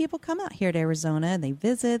lot of people come out here to Arizona, they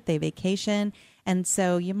visit, they vacation, and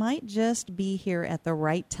so you might just be here at the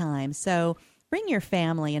right time. So bring your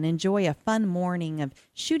family and enjoy a fun morning of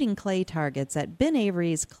shooting clay targets at Ben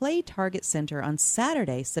Avery's Clay Target Center on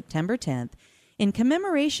Saturday, September 10th. In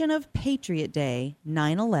commemoration of Patriot Day,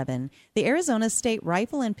 9/11, the Arizona State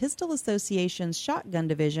Rifle and Pistol Association's Shotgun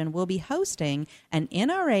Division will be hosting an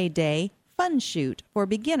NRA Day Fun Shoot for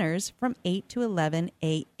beginners from 8 to 11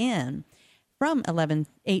 a.m. From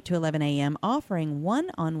 8 to 11 a.m., offering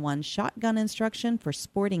one-on-one shotgun instruction for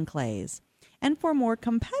sporting clays. And for more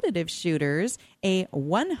competitive shooters, a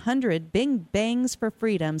 100 Bing Bangs for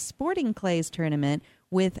Freedom Sporting Clays tournament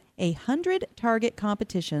with 100 target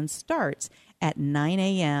competition starts at 9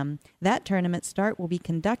 a.m. That tournament start will be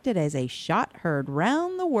conducted as a shot heard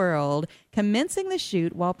round the world, commencing the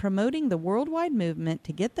shoot while promoting the worldwide movement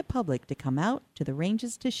to get the public to come out to the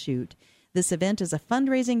ranges to shoot. This event is a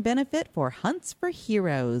fundraising benefit for Hunts for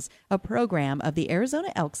Heroes, a program of the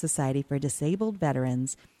Arizona Elk Society for Disabled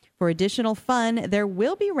Veterans. For additional fun, there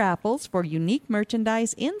will be raffles for unique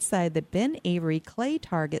merchandise inside the Ben Avery Clay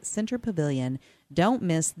Target Center Pavilion. Don't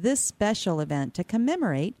miss this special event to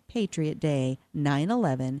commemorate Patriot Day,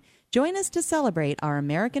 9/11. Join us to celebrate our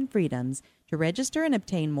American freedoms. To register and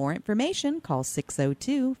obtain more information, call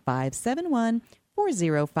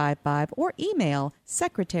 602-571-4055 or email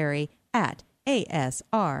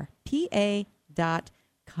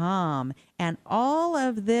secretary@asrpa.com. And all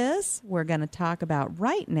of this we're going to talk about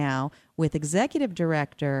right now with Executive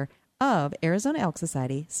Director of Arizona Elk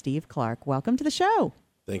Society, Steve Clark. Welcome to the show.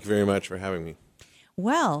 Thank you very much for having me.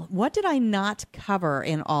 Well, what did I not cover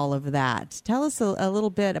in all of that? Tell us a little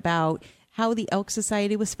bit about how the Elk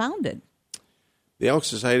Society was founded. The Elk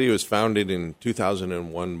Society was founded in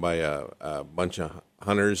 2001 by a bunch of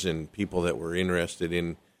hunters and people that were interested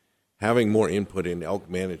in having more input in elk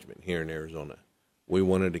management here in Arizona. We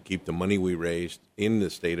wanted to keep the money we raised in the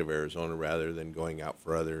state of Arizona rather than going out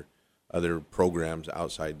for other programs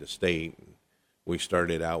outside the state. We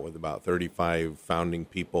started out with about 35 founding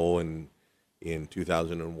people in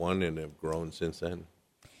 2001 and have grown since then.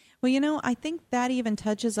 Well, I think that even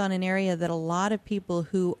touches on an area that a lot of people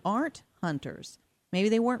who aren't hunters, maybe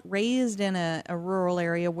they weren't raised in a rural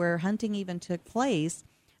area where hunting even took place.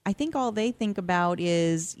 I think all they think about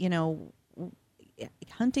is,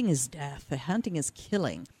 hunting is death, hunting is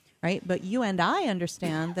killing, right? But you and I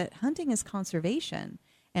understand that hunting is conservation.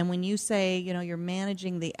 And when you say, you're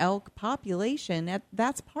managing the elk population,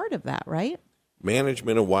 that's part of that, right?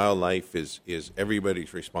 Management of wildlife is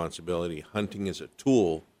everybody's responsibility. Hunting is a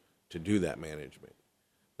tool to do that management.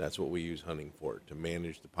 That's what we use hunting for, to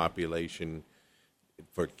manage the population,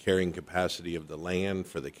 for carrying capacity of the land,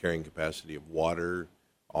 for the carrying capacity of water,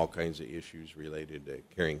 all kinds of issues related to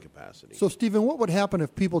carrying capacity. So, Stephen, what would happen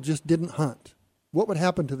if people just didn't hunt? What would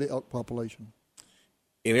happen to the elk population?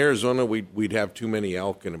 In Arizona, we'd have too many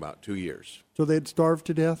elk in about 2 years. So they'd starve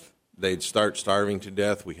to death? They'd start starving to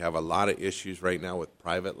death. We have a lot of issues right now with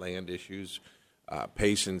private land issues.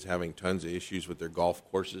 Payson's having tons of issues with their golf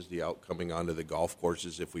courses, the elk coming onto the golf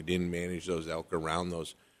courses. If we didn't manage those elk around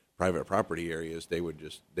those private property areas, they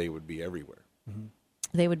would be everywhere. Mm-hmm.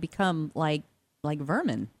 They would become like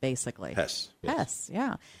vermin, basically. Pests. Pests,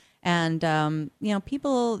 yeah. And,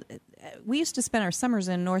 people, we used to spend our summers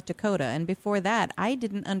in North Dakota, and before that, I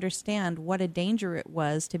didn't understand what a danger it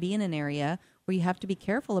was to be in an area where you have to be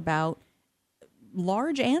careful about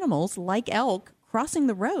large animals like elk crossing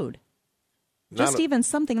the road. Even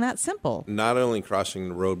something that simple. Not only crossing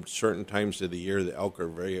the road, certain times of the year, the elk are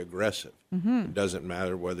very aggressive. Mm-hmm. It doesn't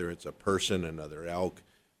matter whether it's a person, another elk.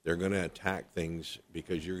 They're going to attack things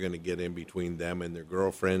because you're going to get in between them and their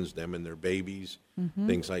girlfriends, them and their babies, mm-hmm.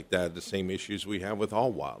 things like that. The same issues we have with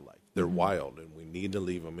all wildlife. They're mm-hmm. wild, and we need to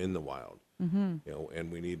leave them in the wild. Mm-hmm.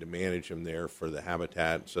 And we need to manage them there for the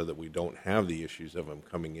habitat so that we don't have the issues of them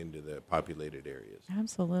coming into the populated areas.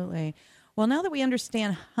 Absolutely. Well, now that we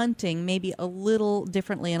understand hunting maybe a little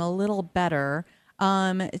differently and a little better,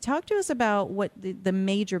 talk to us about what the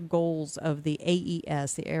major goals of the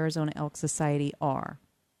AES, the Arizona Elk Society, are.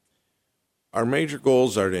 Our major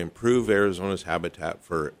goals are to improve Arizona's habitat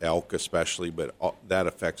for elk especially, but that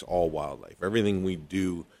affects all wildlife. Everything we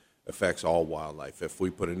do affects all wildlife. If we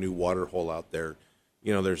put a new water hole out there,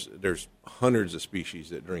 there's hundreds of species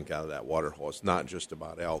that drink out of that water hole. It's not just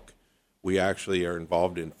about elk. We actually are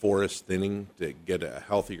involved in forest thinning to get a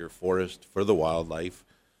healthier forest for the wildlife,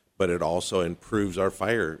 but it also improves our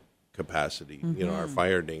fire capacity, mm-hmm. Our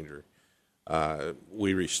fire danger.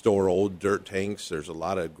 We restore old dirt tanks. There's a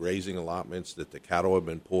lot of grazing allotments that the cattle have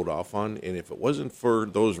been pulled off on. And if it wasn't for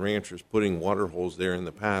those ranchers putting water holes there in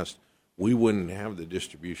the past, we wouldn't have the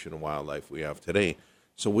distribution of wildlife we have today.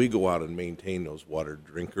 So we go out and maintain those water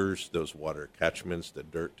drinkers, those water catchments, the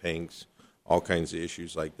dirt tanks, all kinds of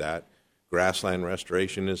issues like that. Grassland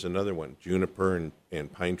restoration is another one. Juniper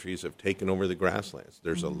and pine trees have taken over the grasslands.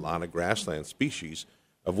 There's a lot of grassland species,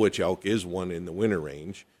 of which elk is one in the winter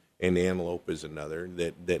range, and antelope is another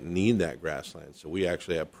that need that grassland. So we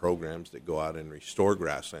actually have programs that go out and restore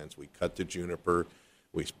grasslands. We cut the juniper,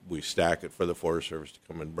 we stack it for the Forest Service to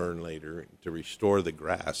come and burn later to restore the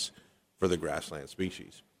grass for the grassland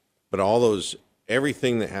species. But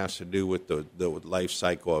everything that has to do with the life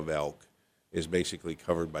cycle of elk is basically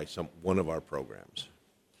covered by one of our programs.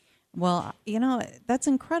 Well, that's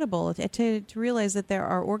incredible to realize that there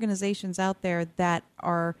are organizations out there that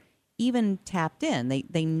are even tapped in.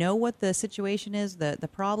 They know what the situation is, the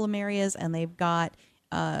problem areas, and they've got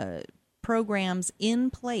programs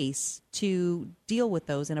in place to deal with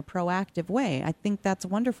those in a proactive way. I think that's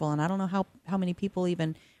wonderful, and I don't know how many people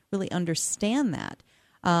even really understand that.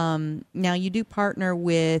 Now, you do partner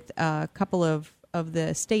with a couple of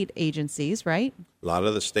the state agencies, right? A lot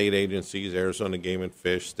of the state agencies, Arizona Game and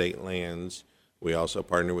Fish, state lands. We also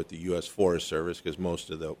partner with the U.S. Forest Service because most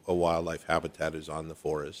of the wildlife habitat is on the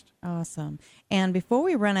forest. Awesome. And before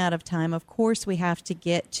we run out of time, of course, we have to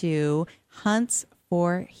get to Hunts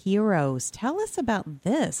for Heroes. Tell us about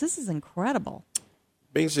this. This is incredible.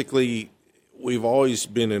 Basically, we've always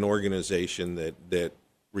been an organization that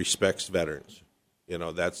respects veterans.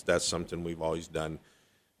 That's something we've always done.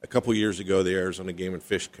 A couple years ago, the Arizona Game and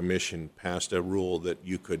Fish Commission passed a rule that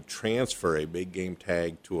you could transfer a big game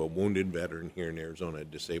tag to a wounded veteran here in Arizona, a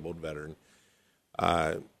disabled veteran.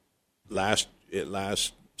 Last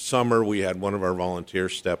summer, we had one of our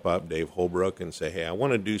volunteers step up, Dave Holbrook, and say, hey, I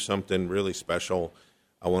want to do something really special.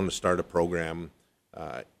 I want to start a program.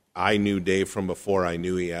 I knew Dave from before. I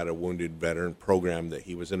knew he had a wounded veteran program, that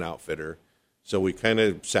he was an outfitter. So we kind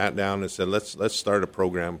of sat down and said, let's start a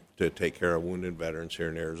program to take care of wounded veterans here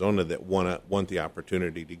in Arizona that want the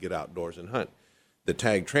opportunity to get outdoors and hunt. The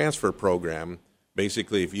tag transfer program,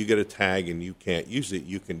 basically, if you get a tag and you can't use it,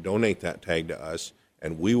 you can donate that tag to us,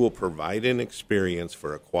 and we will provide an experience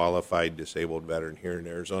for a qualified disabled veteran here in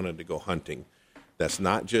Arizona to go hunting. That's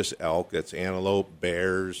not just elk, that's antelope,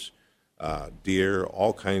 bears, deer,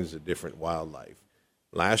 all kinds of different wildlife.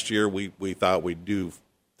 Last year, we thought we'd do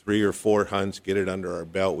 3 or 4 hunts, get it under our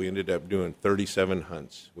belt. We ended up doing 37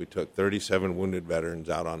 hunts. We took 37 wounded veterans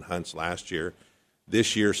out on hunts last year.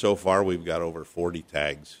 This year so far, we've got over 40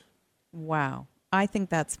 tags. Wow. I think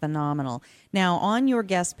that's phenomenal. Now, on your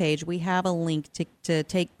guest page, we have a link to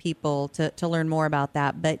take people to learn more about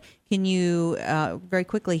that. But can you very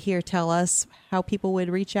quickly here tell us how people would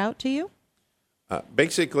reach out to you?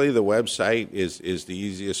 Basically, the website is the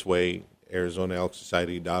easiest way,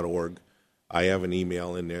 ArizonaElkSociety.org. I have an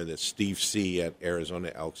email in there that's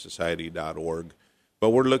stevec@ArizonaElkSociety.org. But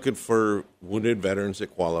we're looking for wounded veterans that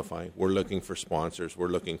qualify. We're looking for sponsors. We're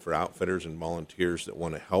looking for outfitters and volunteers that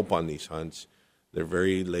want to help on these hunts. They're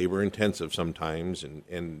very labor-intensive sometimes,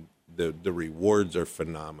 and the rewards are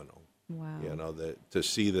phenomenal. Wow. To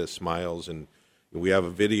see the smiles. And we have a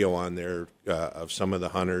video on there of some of the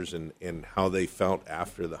hunters and how they felt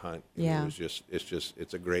after the hunt. Yeah.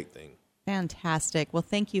 It's a great thing. Fantastic. Well,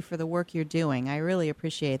 thank you for the work you're doing. I really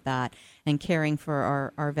appreciate that, and caring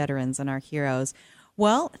for our veterans and our heroes.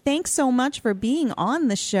 Well, thanks so much for being on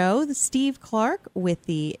the show. Steve Clark with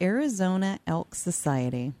the Arizona Elk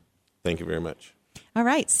Society. Thank you very much. All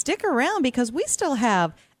right, stick around because we still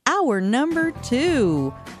have hour number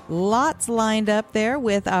 2. Lots lined up there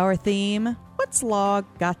with our theme, What's Law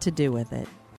Got to Do with It?